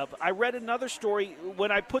about I read another story.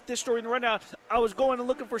 When I put this story in the rundown, I was going and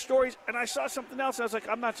looking for stories, and I saw something else. I was like,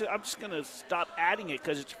 I'm just going to stop adding it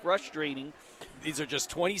because it's frustrating. These are just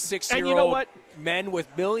 26-year-old men with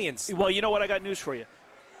millions. Well, you know what? I got news for you.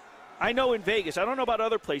 I know in Vegas, I don't know about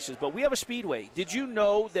other places, but we have a speedway. Did you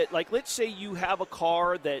know that, like, let's say you have a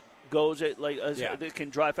car that goes at that can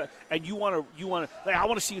drive fast, and you want to like, I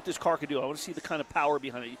want to see what this car can do. I want to see the kind of power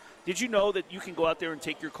behind it. Did you know that you can go out there and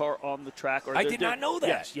take your car on the track? I did not know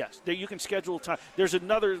that. Yes. You can schedule time. There's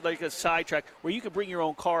another, like a side track where you can bring your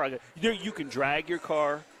own car. There you can drag your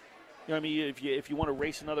car. You know what I mean? If you want to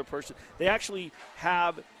race another person, they actually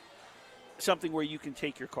have something where you can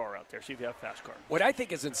take your car out there, so if you have a fast car. What I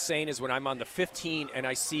think is insane is when I'm on the 15 and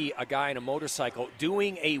I see a guy on a motorcycle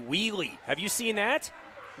doing a wheelie. Have you seen that?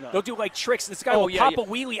 No. They'll do like tricks. This guy will pop a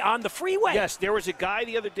wheelie on the freeway. Yes, there was a guy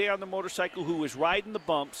the other day on the motorcycle who was riding the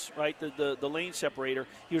bumps, right, the lane separator.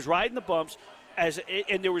 He was riding the bumps,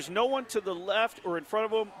 and there was no one to the left or in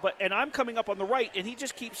front of him, and I'm coming up on the right, and he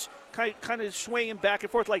just keeps kind of swaying back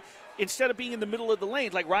and forth. Like, instead of being in the middle of the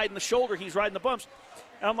lane, like riding the shoulder, he's riding the bumps.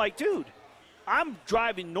 And I'm like, dude, I'm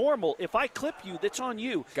driving normal. If I clip you, that's on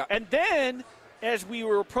you. And then, as we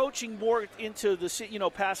were approaching more into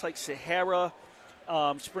the, past like Sahara,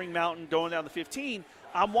 Spring Mountain, going down the 15,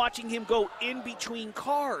 I'm watching him go in between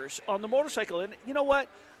cars on the motorcycle. And you know what?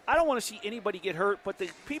 I don't want to see anybody get hurt, but the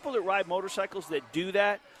people that ride motorcycles that do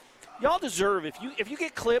that, y'all deserve, if you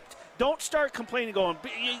get clipped, don't start complaining going,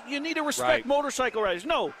 you need to respect motorcycle riders.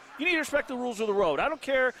 No, you need to respect the rules of the road. I don't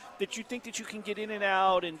care that you think that you can get in and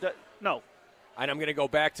out. No. And I'm going to go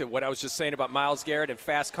back to what I was just saying about Myles Garrett and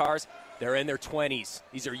fast cars. They're in their 20s.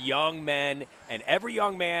 These are young men, and every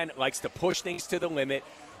young man likes to push things to the limit.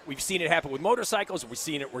 We've seen it happen with motorcycles. We're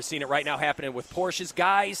seeing it right now happening with Porsches.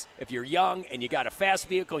 Guys, if you're young and you got a fast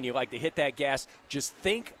vehicle and you like to hit that gas, just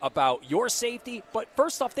think about your safety. But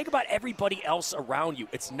first off, think about everybody else around you.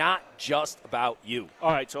 It's not just about you.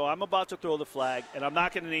 All right, so I'm about to throw the flag, and I'm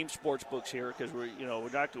not going to name sports books here because we're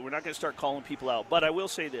not going to start calling people out. But I will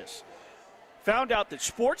say this. Found out that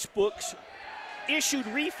sports books issued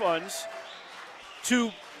refunds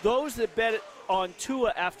to those that bet on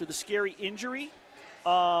Tua after the scary injury.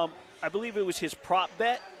 I believe it was his prop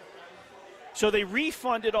bet. So they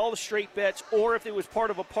refunded all the straight bets, or if it was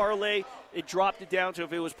part of a parlay, it dropped it down to,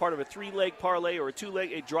 if it was part of a 3-leg parlay or a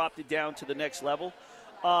 2-leg, it dropped it down to the next level.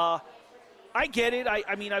 I get it.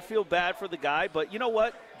 I mean, I feel bad for the guy, but you know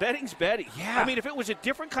what? Betting's betting. Yeah. I mean, if it was a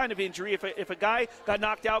different kind of injury, if a guy got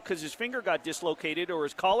knocked out because his finger got dislocated or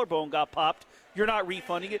his collarbone got popped, you're not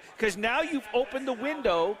refunding it because now you've opened the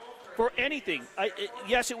window for anything.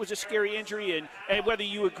 Yes, it was a scary injury, and whether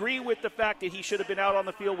you agree with the fact that he should have been out on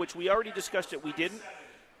the field, which we already discussed that we didn't,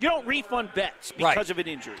 you don't refund bets because of an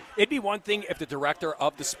injury. It'd be one thing if the director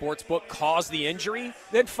of the sports book caused the injury,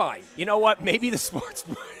 then fine. You know what? Maybe the sports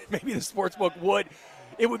book would.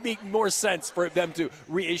 It would make more sense for them to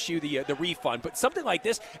reissue the refund. But something like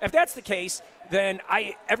this, if that's the case, then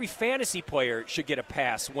every fantasy player should get a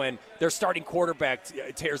pass when their starting quarterback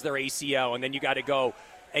tears their ACL, and then you got to go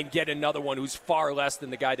and get another one who's far less than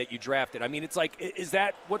the guy that you drafted. I mean, it's like, is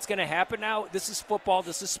that what's going to happen now? This is football.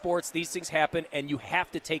 This is sports. These things happen, and you have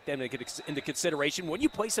to take them into consideration when you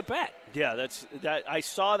place a bet. Yeah, that's that. I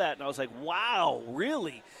saw that, and I was like, wow,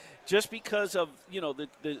 really? Just because of,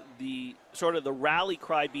 the sort of the rally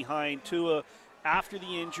cry behind Tua after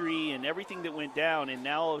the injury and everything that went down, and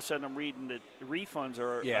now all of a sudden I'm reading that the refunds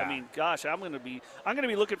are. Yeah. I mean, gosh, I'm going to be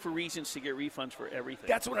looking for reasons to get refunds for everything.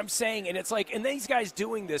 That's what I'm saying, and it's like, and these guys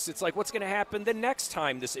doing this, it's like, what's going to happen the next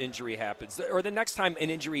time this injury happens, or the next time an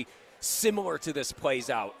injury similar to this plays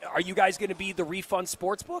out? Are you guys going to be the refund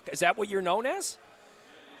sports book? Is that what you're known as?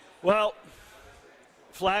 Well,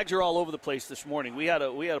 flags are all over the place this morning. You had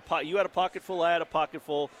a pocket full. I had a pocket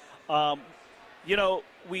full.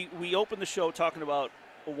 We opened the show talking about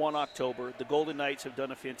 1 October. The Golden Knights have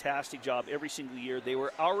done a fantastic job every single year. They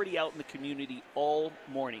were already out in the community all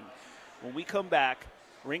morning. When we come back,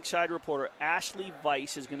 Rinkside reporter Ashali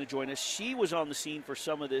Vise is going to join us. She was on the scene for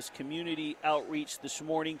some of this community outreach this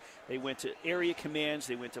morning. They went to area commands.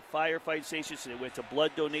 They went to firefighting stations. They went to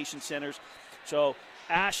blood donation centers. So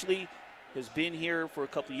Ashali has been here for a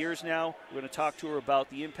couple of years now. We're going to talk to her about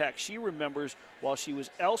the impact she remembers while she was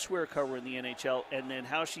elsewhere covering the NHL, and then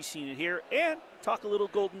how she's seen it here, and talk a little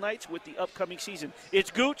Golden Knights with the upcoming season.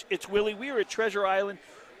 It's Gooch, it's Willie. We are at Treasure Island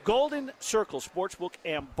Golden Circle Sportsbook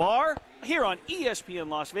and Bar here on ESPN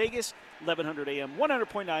Las Vegas, 1100 AM,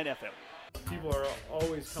 100.9 FM. People are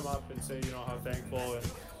always come up and say, how thankful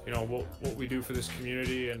and, what we do for this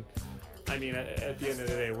community. And I mean, at the end of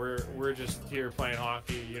the day, we're just here playing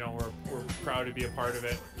hockey. You know, we're proud to be a part of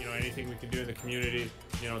it. You know, anything we can do in the community,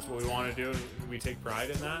 you know, it's what we want to do. We take pride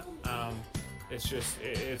in that.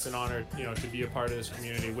 It's an honor, you know, to be a part of this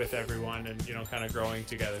community with everyone and, you know, kind of growing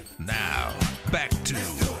together. Now, back to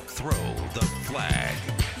Throw the Flag.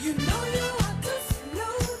 You know you have to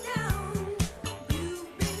slow down.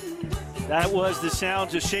 That was the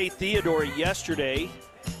sounds of Shea Theodore yesterday,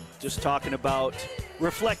 just talking about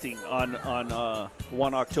reflecting on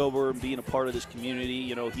 1 October and being a part of this community.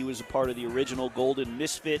 You know, he was a part of the original Golden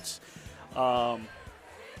Misfits.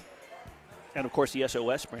 And, of course, the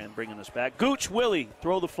SOS brand bringing us back. Gooch Willie,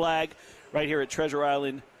 Throw the Flag, right here at Treasure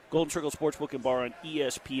Island, Golden Circle Sportsbook and Bar on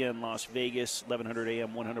ESPN Las Vegas, 1100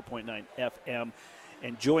 AM, 100.9 FM.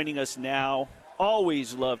 And joining us now,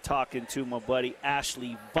 always love talking to my buddy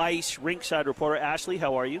Ashali Vise, Rinkside reporter. Ashley,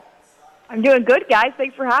 how are you? I'm doing good, guys.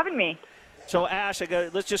 Thanks for having me. So, Ash,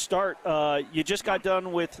 let's just start. You just got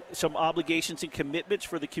done with some obligations and commitments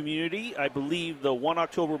for the community. I believe the 1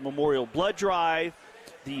 October Memorial Blood Drive,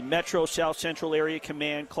 the Metro South Central Area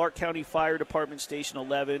Command, Clark County Fire Department Station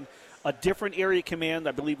 11, a different area command,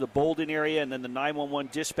 I believe the Bolden area, and then the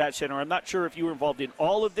 911 Dispatch Center. I'm not sure if you were involved in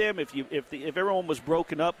all of them, if everyone was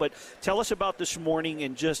broken up, but tell us about this morning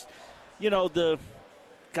and just, you know, the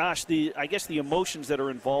emotions that are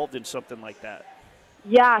involved in something like that.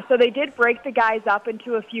 Yeah, so they did break the guys up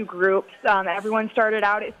into a few groups. Everyone started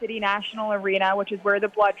out at City National Arena, which is where the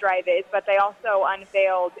blood drive is, but they also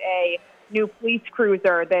unveiled a new police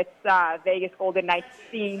cruiser that's Vegas Golden Knights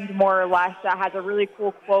themed, more or less. Has a really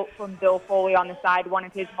cool quote from Bill Foley on the side. One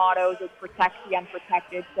of his mottos is protect the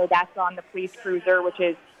unprotected, so that's on the police cruiser, which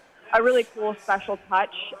is a really cool special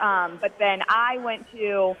touch. But then I went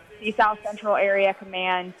to the South Central Area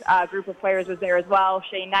Command. Group of players was there as well.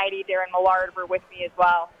 Shane Knighty, Darren Millard were with me as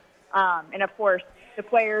well. And, of course, the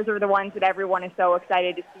players are the ones that everyone is so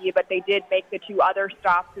excited to see, but they did make the two other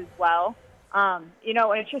stops as well. You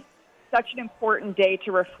know, and it's just such an important day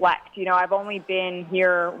to reflect. You know, I've only been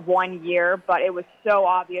here 1 year, but it was so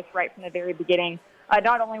obvious right from the very beginning,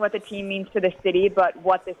 not only what the team means to the city, but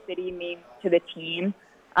what the city means to the team.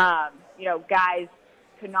 You know, guys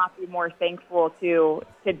could not be more thankful to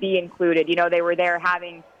be included. You know, they were there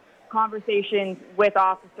having conversations with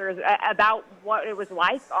officers about what it was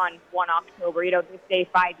like on 1 October. You know, this day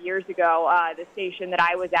 5 years ago, the station that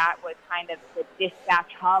I was at was kind of the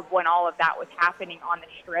dispatch hub when all of that was happening on the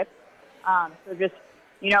Strip. So just,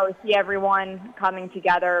 you know, to see everyone coming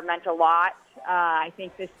together meant a lot. I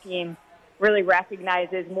think this team really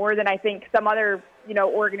recognizes more than I think some other, you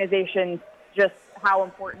know, organizations just how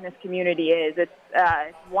important this community is. It's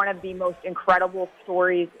one of the most incredible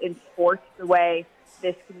stories in sports, the way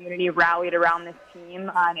this community rallied around this team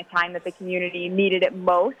in a time that the community needed it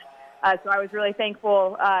most. So I was really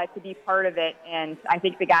thankful to be part of it, and I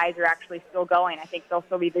think the guys are actually still going. I think they'll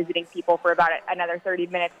still be visiting people for about another 30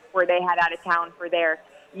 minutes before they head out of town for their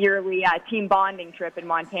yearly team bonding trip in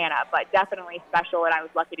Montana, but definitely special, and I was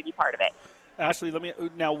lucky to be part of it. Ashley,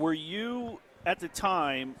 now, were you at the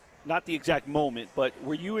time, not the exact moment, but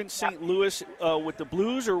were you in St. Louis with the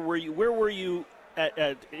Blues, or where were you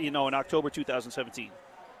at in October 2017?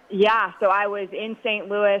 Yeah, so I was in St.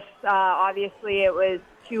 Louis. Obviously, it was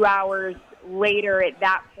 2 hours later at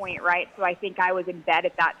that point, right? So I think I was in bed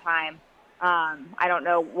at that time. I don't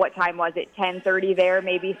know what time was it, 10:30 there,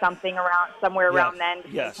 maybe somewhere around then,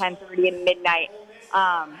 yes. 10:30 and midnight.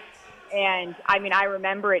 And, I mean, I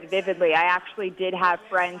remember it vividly. I actually did have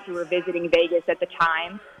friends who were visiting Vegas at the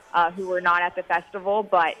time who were not at the festival,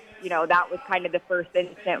 but, you know, that was kind of the first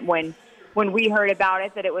instant when we heard about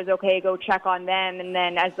it, that it was okay, go check on them. And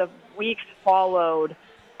then as the weeks followed,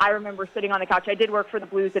 I remember sitting on the couch. I did work for the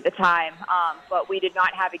Blues at the time, but we did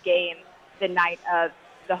not have a game the night of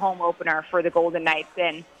the home opener for the Golden Knights.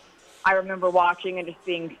 And I remember watching and just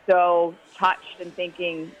being so touched and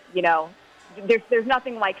thinking, you know, there's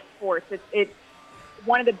nothing like sports. It's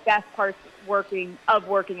one of the best parts working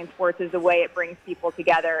in sports is the way it brings people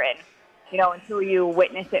together. And, you know, until you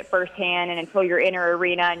witness it firsthand and until you're in an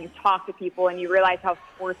arena and you talk to people and you realize how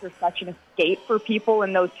sports are such an escape for people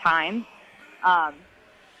in those times,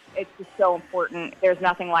 it's just so important. There's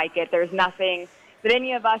nothing like it. There's nothing that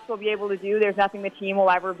any of us will be able to do. There's nothing the team will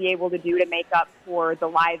ever be able to do to make up for the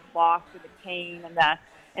lives lost and the pain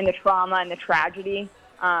and the trauma and the tragedy.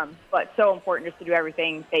 But so important just to do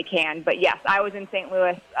everything they can. But, yes, I was in St.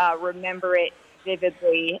 Louis, remember it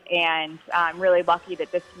vividly, and I'm really lucky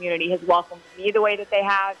that this community has welcomed me the way that they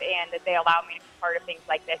have and that they allow me to be part of things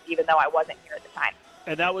like this, even though I wasn't here at the time.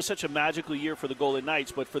 And that was such a magical year for the Golden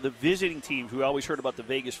Knights, but for the visiting teams, we always heard about the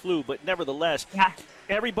Vegas flu, but nevertheless,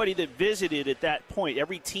 everybody that visited at that point,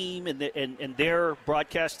 every team and their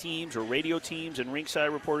broadcast teams or radio teams and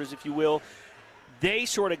rinkside reporters, if you will, they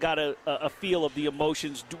sort of got a feel of the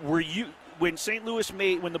emotions. Were you, when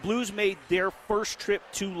when the Blues made their first trip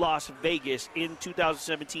to Las Vegas in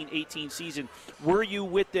 2017-18 season, were you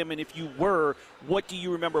with them? And if you were, what do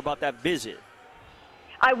you remember about that visit?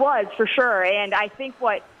 I was, for sure. And I think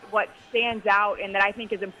what stands out and that I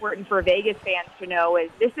think is important for Vegas fans to know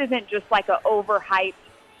is this isn't just like an overhyped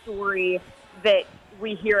story that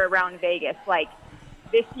we hear around Vegas. Like,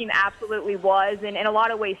 this team absolutely was, and in a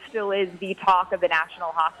lot of ways still is, the talk of the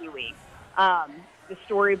National Hockey League. The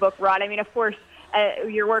storybook run. I mean, of course,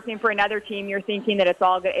 you're working for another team, you're thinking that it's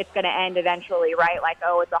going to end eventually, right? Like,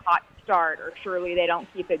 oh, it's a hot start, or surely they don't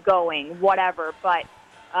keep it going, whatever. But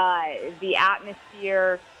the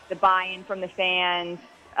atmosphere, the buy-in from the fans,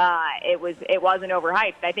 it wasn't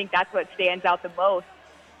overhyped. I think that's what stands out the most.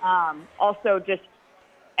 Also, just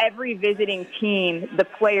every visiting team, the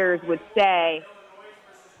players would say,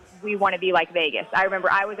 we want to be like Vegas. I remember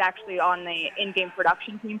I was actually on the in-game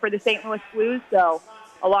production team for the St. Louis Blues, so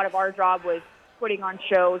a lot of our job was putting on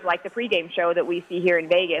shows like the pregame show that we see here in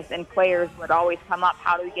Vegas, and players would always come up,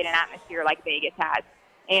 how do we get an atmosphere like Vegas has?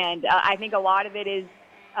 And I think a lot of it is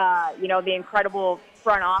the incredible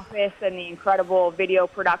front office and the incredible video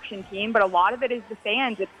production team, but a lot of it is the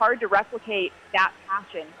fans. It's hard to replicate that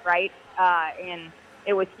passion, right? And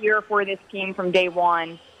it was here for this team from day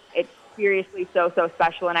one. It's seriously so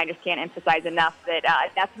special, and I just can't emphasize enough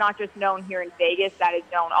that that's not just known here in Vegas. That is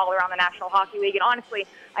known all around the National Hockey League, and honestly,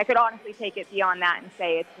 I could honestly take it beyond that and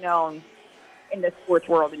say it's known in the sports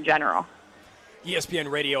world in general.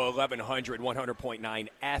 ESPN Radio 1100, 100.9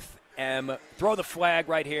 FM. Throw the flag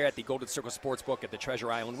right here at the Golden Circle Sportsbook at the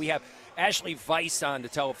Treasure Island. We have Ashali Vise on the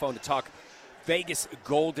telephone to talk Vegas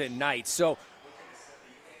Golden Knights. So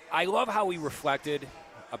I love how we reflected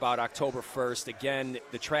about October 1st. Again,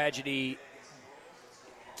 the tragedy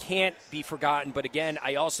can't be forgotten, but again,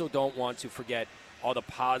 I also don't want to forget all the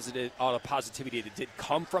positivity that did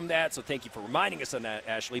come from that. So thank you for reminding us on that,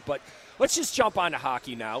 Ashali. But let's just jump on to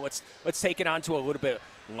hockey now. Let's take it on to a little bit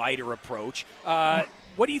lighter approach.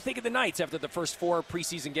 What do you think of the Knights after the first 4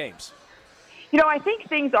 preseason games? I think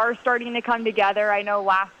things are starting to come together. I know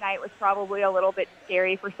last night was probably a little bit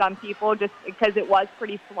scary for some people just because it was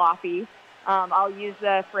pretty sloppy. I'll use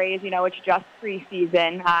the phrase, it's just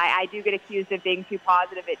preseason. I do get accused of being too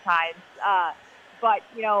positive at times. But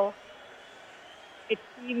it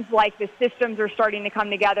seems like the systems are starting to come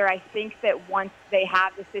together. I think that once they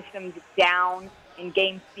have the systems down in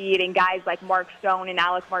game speed, and guys like Mark Stone and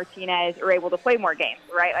Alec Martinez are able to play more games,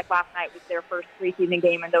 right? Like last night was their first preseason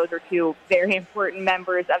game, and those are 2 very important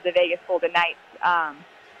members of the Vegas Golden Knights.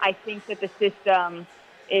 I think that the system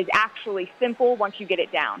is actually simple once you get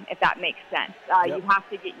it down, if that makes sense. You have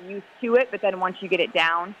to get used to it, but then once you get it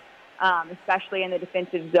down, especially in the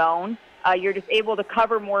defensive zone, you're just able to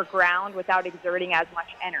cover more ground without exerting as much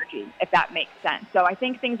energy, if that makes sense. So I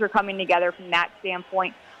think things are coming together from that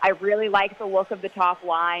standpoint. I really like the look of the top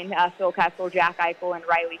line, Phil Kessel, Jack Eichel, and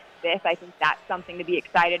Riley Smith. I think that's something to be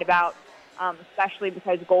excited about, especially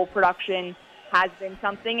because goal production has been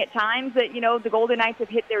something at times that, the Golden Knights have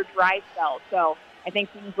hit their dry spell. So I think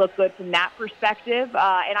things look good from that perspective. And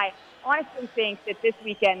I honestly think that this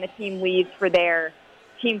weekend the team leaves for their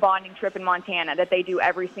team bonding trip in Montana that they do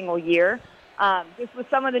every single year. Just with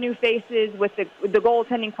some of the new faces, with the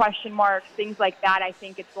goaltending question marks, things like that, I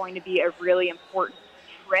think it's going to be a really important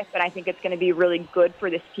trip, and I think it's going to be really good for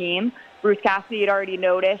this team. Bruce Cassidy had already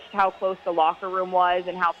noticed how close the locker room was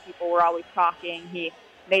and how people were always talking. He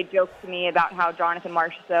made jokes to me about how Jonathan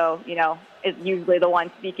Marchessault, is usually the one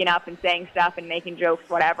speaking up and saying stuff and making jokes,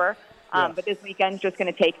 whatever. But this weekend's just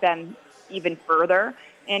going to take them even further.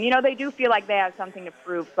 And, they do feel like they have something to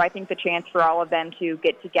prove. So I think the chance for all of them to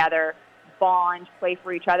get together, bond, play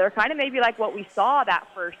for each other, kind of maybe like what we saw that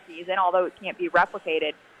first season, although it can't be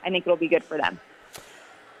replicated, I think it'll be good for them.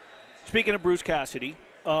 Speaking of Bruce Cassidy,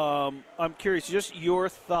 I'm curious, just your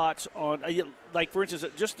thoughts on, like, for instance,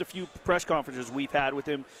 just a few press conferences we've had with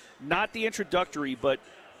him, not the introductory, but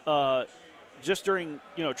just during,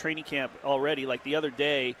 training camp already, like the other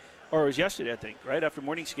day, or it was yesterday, I think, right after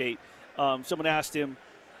morning skate, someone asked him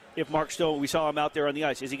if Mark Stone, we saw him out there on the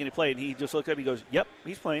ice, is he going to play? And he just looked up and he goes, yep,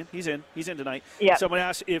 he's playing. He's in tonight. Yep. Someone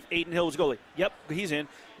asked if Aiden Hill was goalie. Yep, he's in.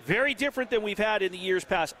 Very different than we've had in the years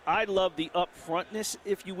past. I love the upfrontness,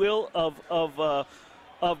 if you will, of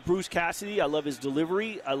Bruce Cassidy. I love his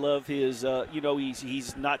delivery. I love his,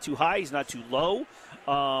 he's not too high. He's not too low.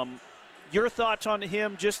 your thoughts on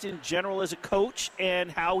him just in general as a coach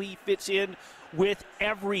and how he fits in with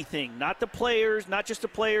everything, not the players, not just the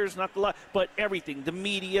players, but everything, the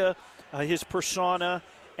media, his persona,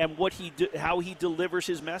 and how he delivers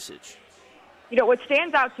his message. You know, what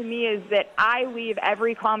stands out to me is that I leave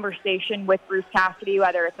every conversation with Bruce Cassidy,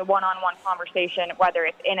 whether it's a one-on-one conversation, whether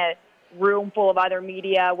it's in a room full of other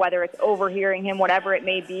media, whether it's overhearing him, whatever it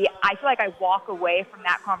may be, I feel like I walk away from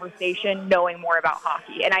that conversation knowing more about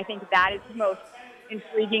hockey. And I think that is the most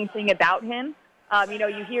intriguing thing about him. You know,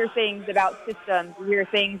 you hear things about systems, you hear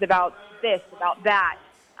things about this, about that,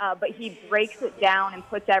 but he breaks it down and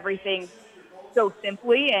puts everything so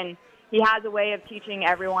simply, and he has a way of teaching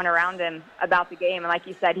everyone around him about the game. And like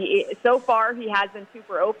you said, so far he has been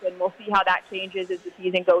super open. We'll see how that changes as the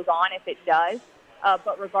season goes on, if it does.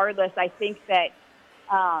 But regardless, I think that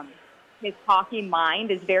his hockey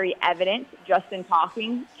mind is very evident just in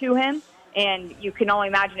talking to him. And you can only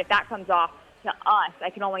imagine if that comes off to us, I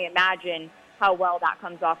can only imagine how well that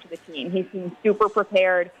comes off to the team. He seems super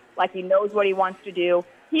prepared, like he knows what he wants to do.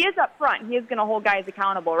 He is up front. He is going to hold guys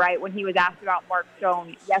accountable, right? When he was asked about Mark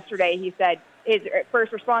Stone yesterday, he said his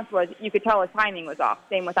first response was, you could tell his timing was off.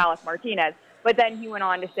 Same with Alex Martinez. But then he went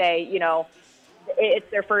on to say, you know, it's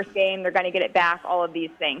their first game. They're going to get it back, all of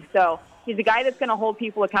these things. So he's a guy that's going to hold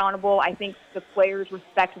people accountable. I think the players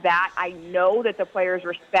respect that. I know that the players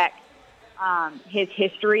respect his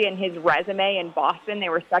history and his resume in Boston. They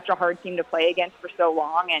were such a hard team to play against for so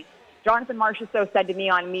long. And Jonathan Marchessault said to me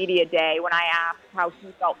on media day when I asked how he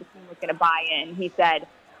felt the team was going to buy in, he said,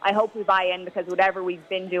 I hope we buy in because whatever we've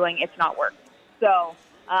been doing, it's not working. So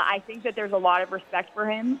I think that there's a lot of respect for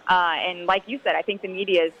him. And like you said, I think the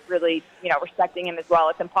media is really, respecting him as well.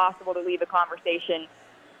 It's impossible to leave a conversation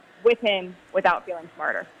with him without feeling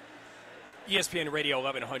smarter. ESPN Radio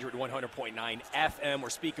 1100, 100.9 FM. We're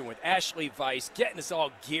speaking with Ashali Vise, getting us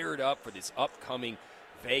all geared up for this upcoming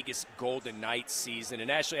Vegas Golden Knights season. And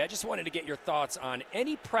Ashali, I just wanted to get your thoughts on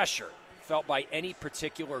any pressure felt by any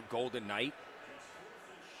particular Golden Knight.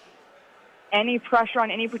 Any pressure on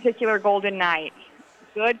any particular Golden Knight?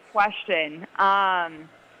 Good question.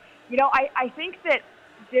 I think that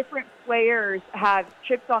different players have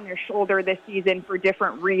chips on their shoulder this season for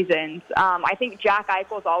different reasons. I think Jack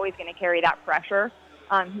Eichel is always going to carry that pressure.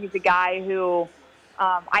 He's a guy who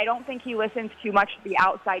I don't think he listens too much to the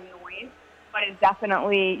outside noise, but is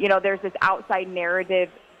definitely, there's this outside narrative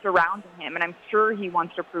surrounding him, and I'm sure he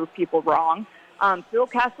wants to prove people wrong. Phil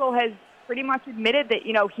Kessel has pretty much admitted that,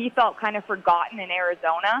 he felt kind of forgotten in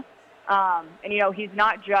Arizona. And, he's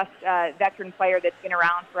not just a veteran player that's been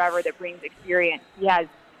around forever that brings experience. He has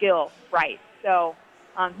skill, right? So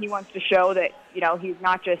he wants to show that, he's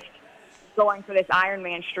not just going for this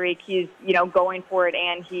Ironman streak. He's, going for it,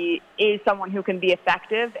 and he is someone who can be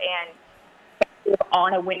effective and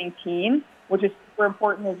on a winning team, which is super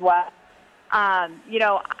important as well.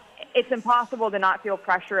 It's impossible to not feel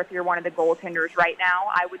pressure if you're one of the goaltenders right now,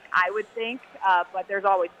 I would think, but there's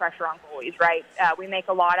always pressure on goalies, right? We make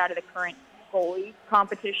a lot out of the current goalie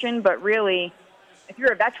competition, but really, if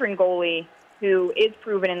you're a veteran goalie who is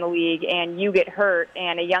proven in the league and you get hurt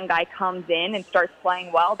and a young guy comes in and starts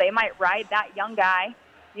playing well, they might ride that young guy,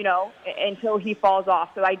 until he falls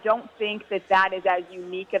off. So I don't think that is as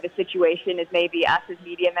unique of a situation as maybe us as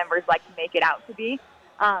media members like to make it out to be.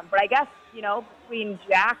 But I guess, between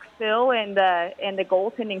Jack, Phil, and the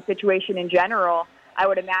goaltending situation in general, I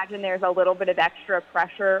would imagine there's a little bit of extra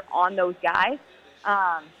pressure on those guys.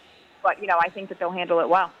 But, I think that they'll handle it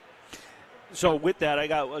well. So with that, I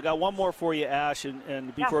got one more for you, Ash,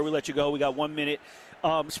 and before we let you go, we got 1 minute.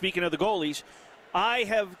 Speaking of the goalies, I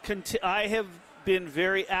have been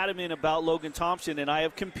very adamant about Logan Thompson, and I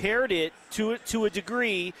have compared it to a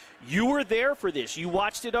degree. You were there for this. You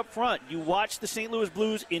watched it up front. You watched the St. Louis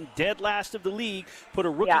Blues in dead last of the league put a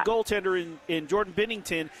rookie goaltender in Jordan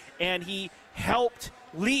Binnington, and he helped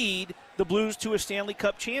lead the Blues to a Stanley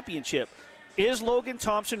Cup championship. Is Logan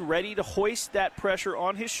Thompson ready to hoist that pressure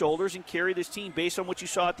on his shoulders and carry this team based on what you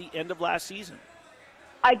saw at the end of last season?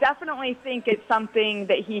 I definitely think it's something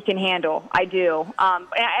that he can handle. I do.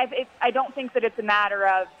 I don't think that it's a matter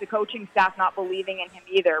of the coaching staff not believing in him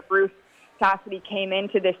either. Bruce Cassidy came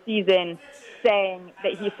into this season saying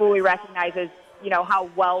that he fully recognizes,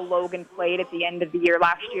 how well Logan played at the end of the year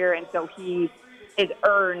last year, and so he has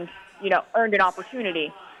earned an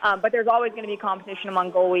opportunity. But there's always going to be competition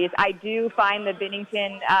among goalies. I do find the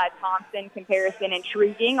Binnington-Thompson comparison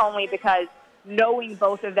intriguing only because knowing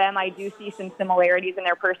both of them, I do see some similarities in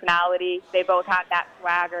their personality. They both have that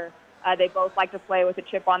swagger. They both like to play with a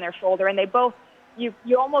chip on their shoulder. And they both, you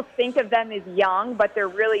almost think of them as young, but they're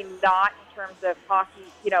really not in terms of hockey.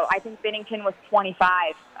 I think Binnington was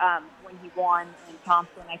 25 when he won, and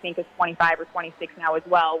Thompson, I think, is 25 or 26 now as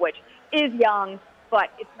well, which is young, but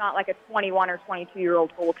it's not like a 21 or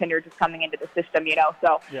 22-year-old goaltender just coming into the system,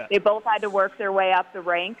 So They both had to work their way up the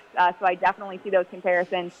ranks, so I definitely see those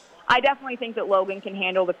comparisons. I definitely think that Logan can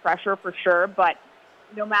handle the pressure for sure, but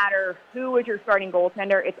no matter who is your starting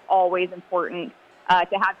goaltender, it's always important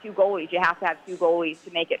to have two goalies. You have to have two goalies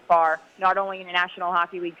to make it far, not only in the National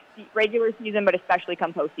Hockey League regular season, but especially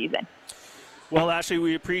come postseason. Well, Ashley,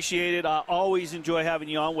 we appreciate it. I always enjoy having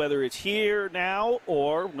you on, whether it's here now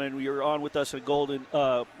or when you're on with us at Golden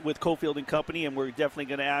with Cofield and Company, and we're definitely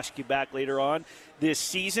going to ask you back later on this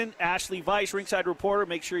season. Ashley Vise, ringside reporter.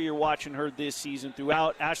 Make sure you're watching her this season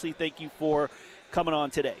throughout. Ashley, thank you for coming on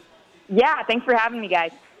today. Yeah, thanks for having me,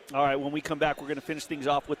 guys. All right, when we come back, we're going to finish things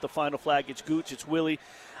off with the final flag. It's Gooch, it's Willie.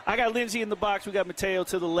 I got Lindsay in the box. We got Mateo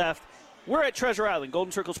to the left. We're at Treasure Island,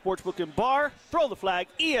 Golden Circle Sportsbook and Bar. Throw the flag,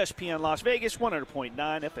 ESPN Las Vegas, 100.9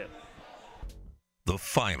 FM. The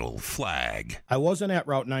final flag. I wasn't at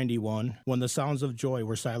Route 91 when the sounds of joy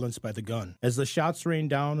were silenced by the gun. As the shots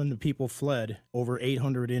rained down and the people fled, over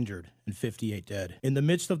 800 injured and 58 dead. In the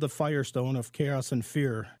midst of the firestone of chaos and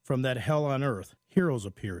fear from that hell on earth, heroes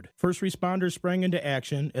appeared. First responders sprang into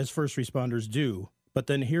action, as first responders do, but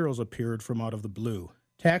then heroes appeared from out of the blue.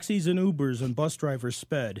 Taxis and Ubers and bus drivers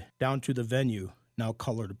sped down to the venue, now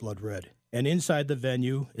colored blood red. And inside the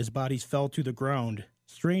venue, as bodies fell to the ground,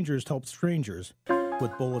 strangers helped strangers,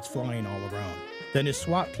 with bullets flying all around. Then his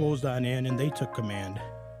SWAT closed on in and they took command.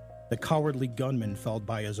 The cowardly gunman fell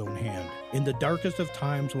by his own hand. In the darkest of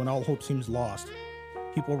times when all hope seems lost,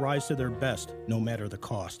 people rise to their best, no matter the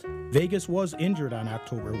cost. Vegas was injured on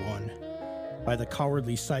October 1 by the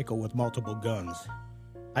cowardly psycho with multiple guns.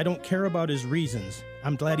 I don't care about his reasons.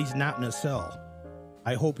 I'm glad he's not in a cell.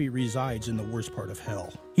 I hope he resides in the worst part of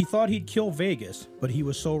hell. He thought he'd kill Vegas, but he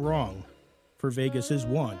was so wrong. For Vegas is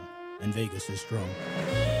one, and Vegas is strong.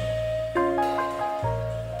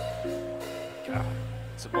 God,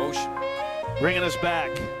 it's emotional. Bringing us back,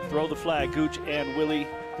 Throw the Flag, Gooch and Willie.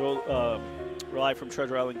 Live from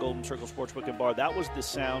Treasure Island Golden Circle Sportsbook and Bar. That was the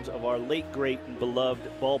sounds of our late, great, and beloved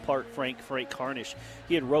ballpark Frank Harnish.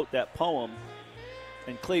 He had wrote that poem,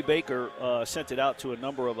 and Clay Baker sent it out to a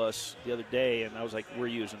number of us the other day, and I was like, we're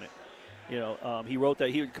using it. He wrote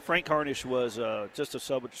that. Frank Harnish was just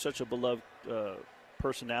such a beloved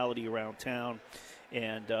personality around town,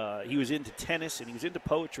 and he was into tennis and he was into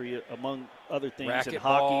poetry among other things, and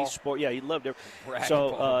hockey, sport. Yeah, he loved it.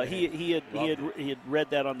 So he had read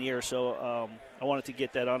that on the air. So I wanted to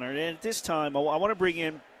get that on there. And at this time, I want to bring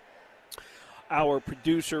in our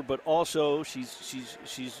producer, but also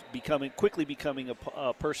she's quickly becoming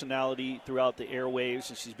a personality throughout the airwaves,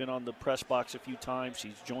 and she's been on the press box a few times.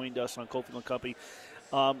 She's joined us on Cofield and Company.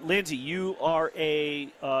 Lindsay, you are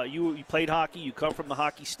you played hockey. You come from the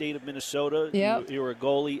hockey state of Minnesota. Yep. You were a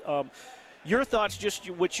goalie. Your thoughts, just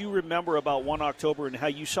what you remember about 1 October and how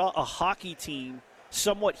you saw a hockey team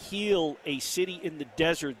somewhat heal a city in the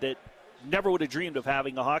desert that never would have dreamed of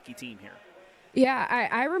having a hockey team here. Yeah,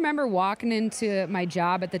 I remember walking into my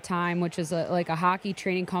job at the time, which was like a hockey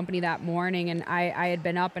training company that morning, and I had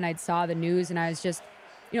been up and I'd saw the news, and I was just,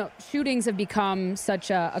 shootings have become such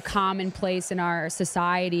a commonplace in our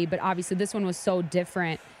society, but obviously this one was so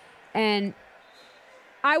different. And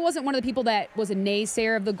I wasn't one of the people that was a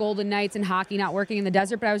naysayer of the Golden Knights and hockey not working in the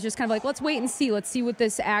desert, but I was just kind of like, let's wait and see. Let's see what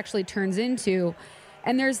this actually turns into.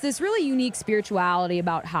 And there's this really unique spirituality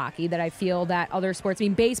about hockey that I feel that other sports,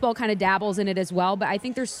 baseball kind of dabbles in it as well, but I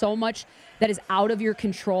think there's so much that is out of your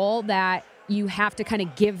control that you have to kind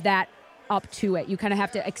of give that up to it. You kind of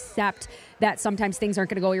have to accept that sometimes things aren't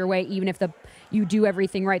going to go your way, even if you do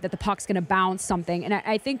everything right, that the puck's going to bounce something. And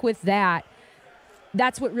I think with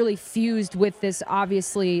that's what really fused with this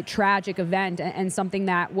obviously tragic event and something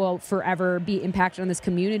that will forever be impacted on this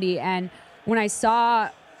community. And when I saw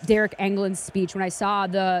Derek Englund's speech, when I saw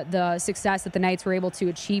the success that the Knights were able to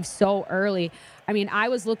achieve so early, I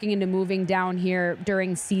was looking into moving down here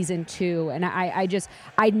during season 2, and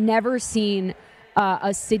I'd never seen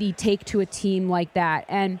a city take to a team like that.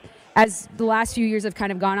 And as the last few years have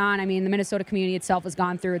kind of gone on, the Minnesota community itself has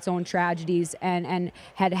gone through its own tragedies and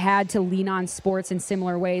had to lean on sports in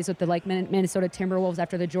similar ways with the Minnesota Timberwolves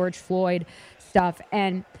after the George Floyd stuff.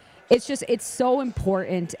 And it's so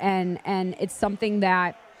important, and it's something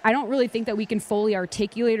that I don't really think that we can fully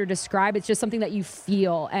articulate or describe. It's just something that you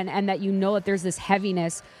feel and that that there's this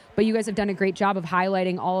heaviness. But you guys have done a great job of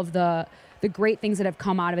highlighting all of the great things that have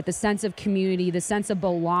come out of it, the sense of community, the sense of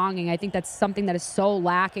belonging. I think that's something that is so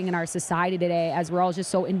lacking in our society today, as we're all just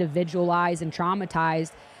so individualized and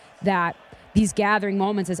traumatized, that these gathering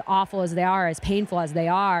moments, as awful as they are, as painful as they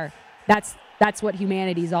are, that's what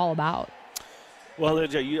humanity is all about. Well,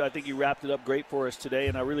 I think you wrapped it up great for us today,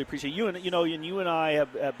 and I really appreciate you. And you and I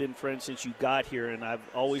have been friends since you got here, and I've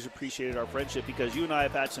always appreciated our friendship because you and I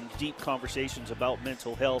have had some deep conversations about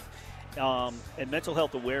mental health and mental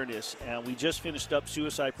health awareness. And we just finished up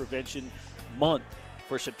Suicide Prevention Month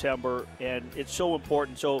for September, and it's so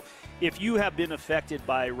important. So if you have been affected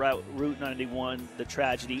by Route 91, the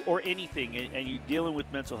tragedy, or anything, and you're dealing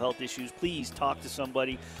with mental health issues, please talk to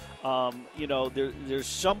somebody. There's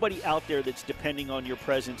somebody out there that's depending on your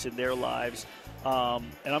presence in their lives. And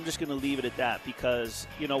I'm just going to leave it at that because,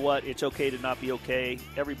 you know what, it's okay to not be okay.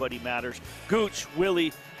 Everybody matters. Gooch,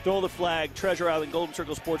 Willie, Throw the Flag, Treasure Island, Golden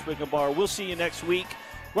Circle Sportsbook and Bar. We'll see you next week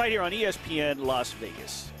right here on ESPN Las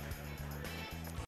Vegas.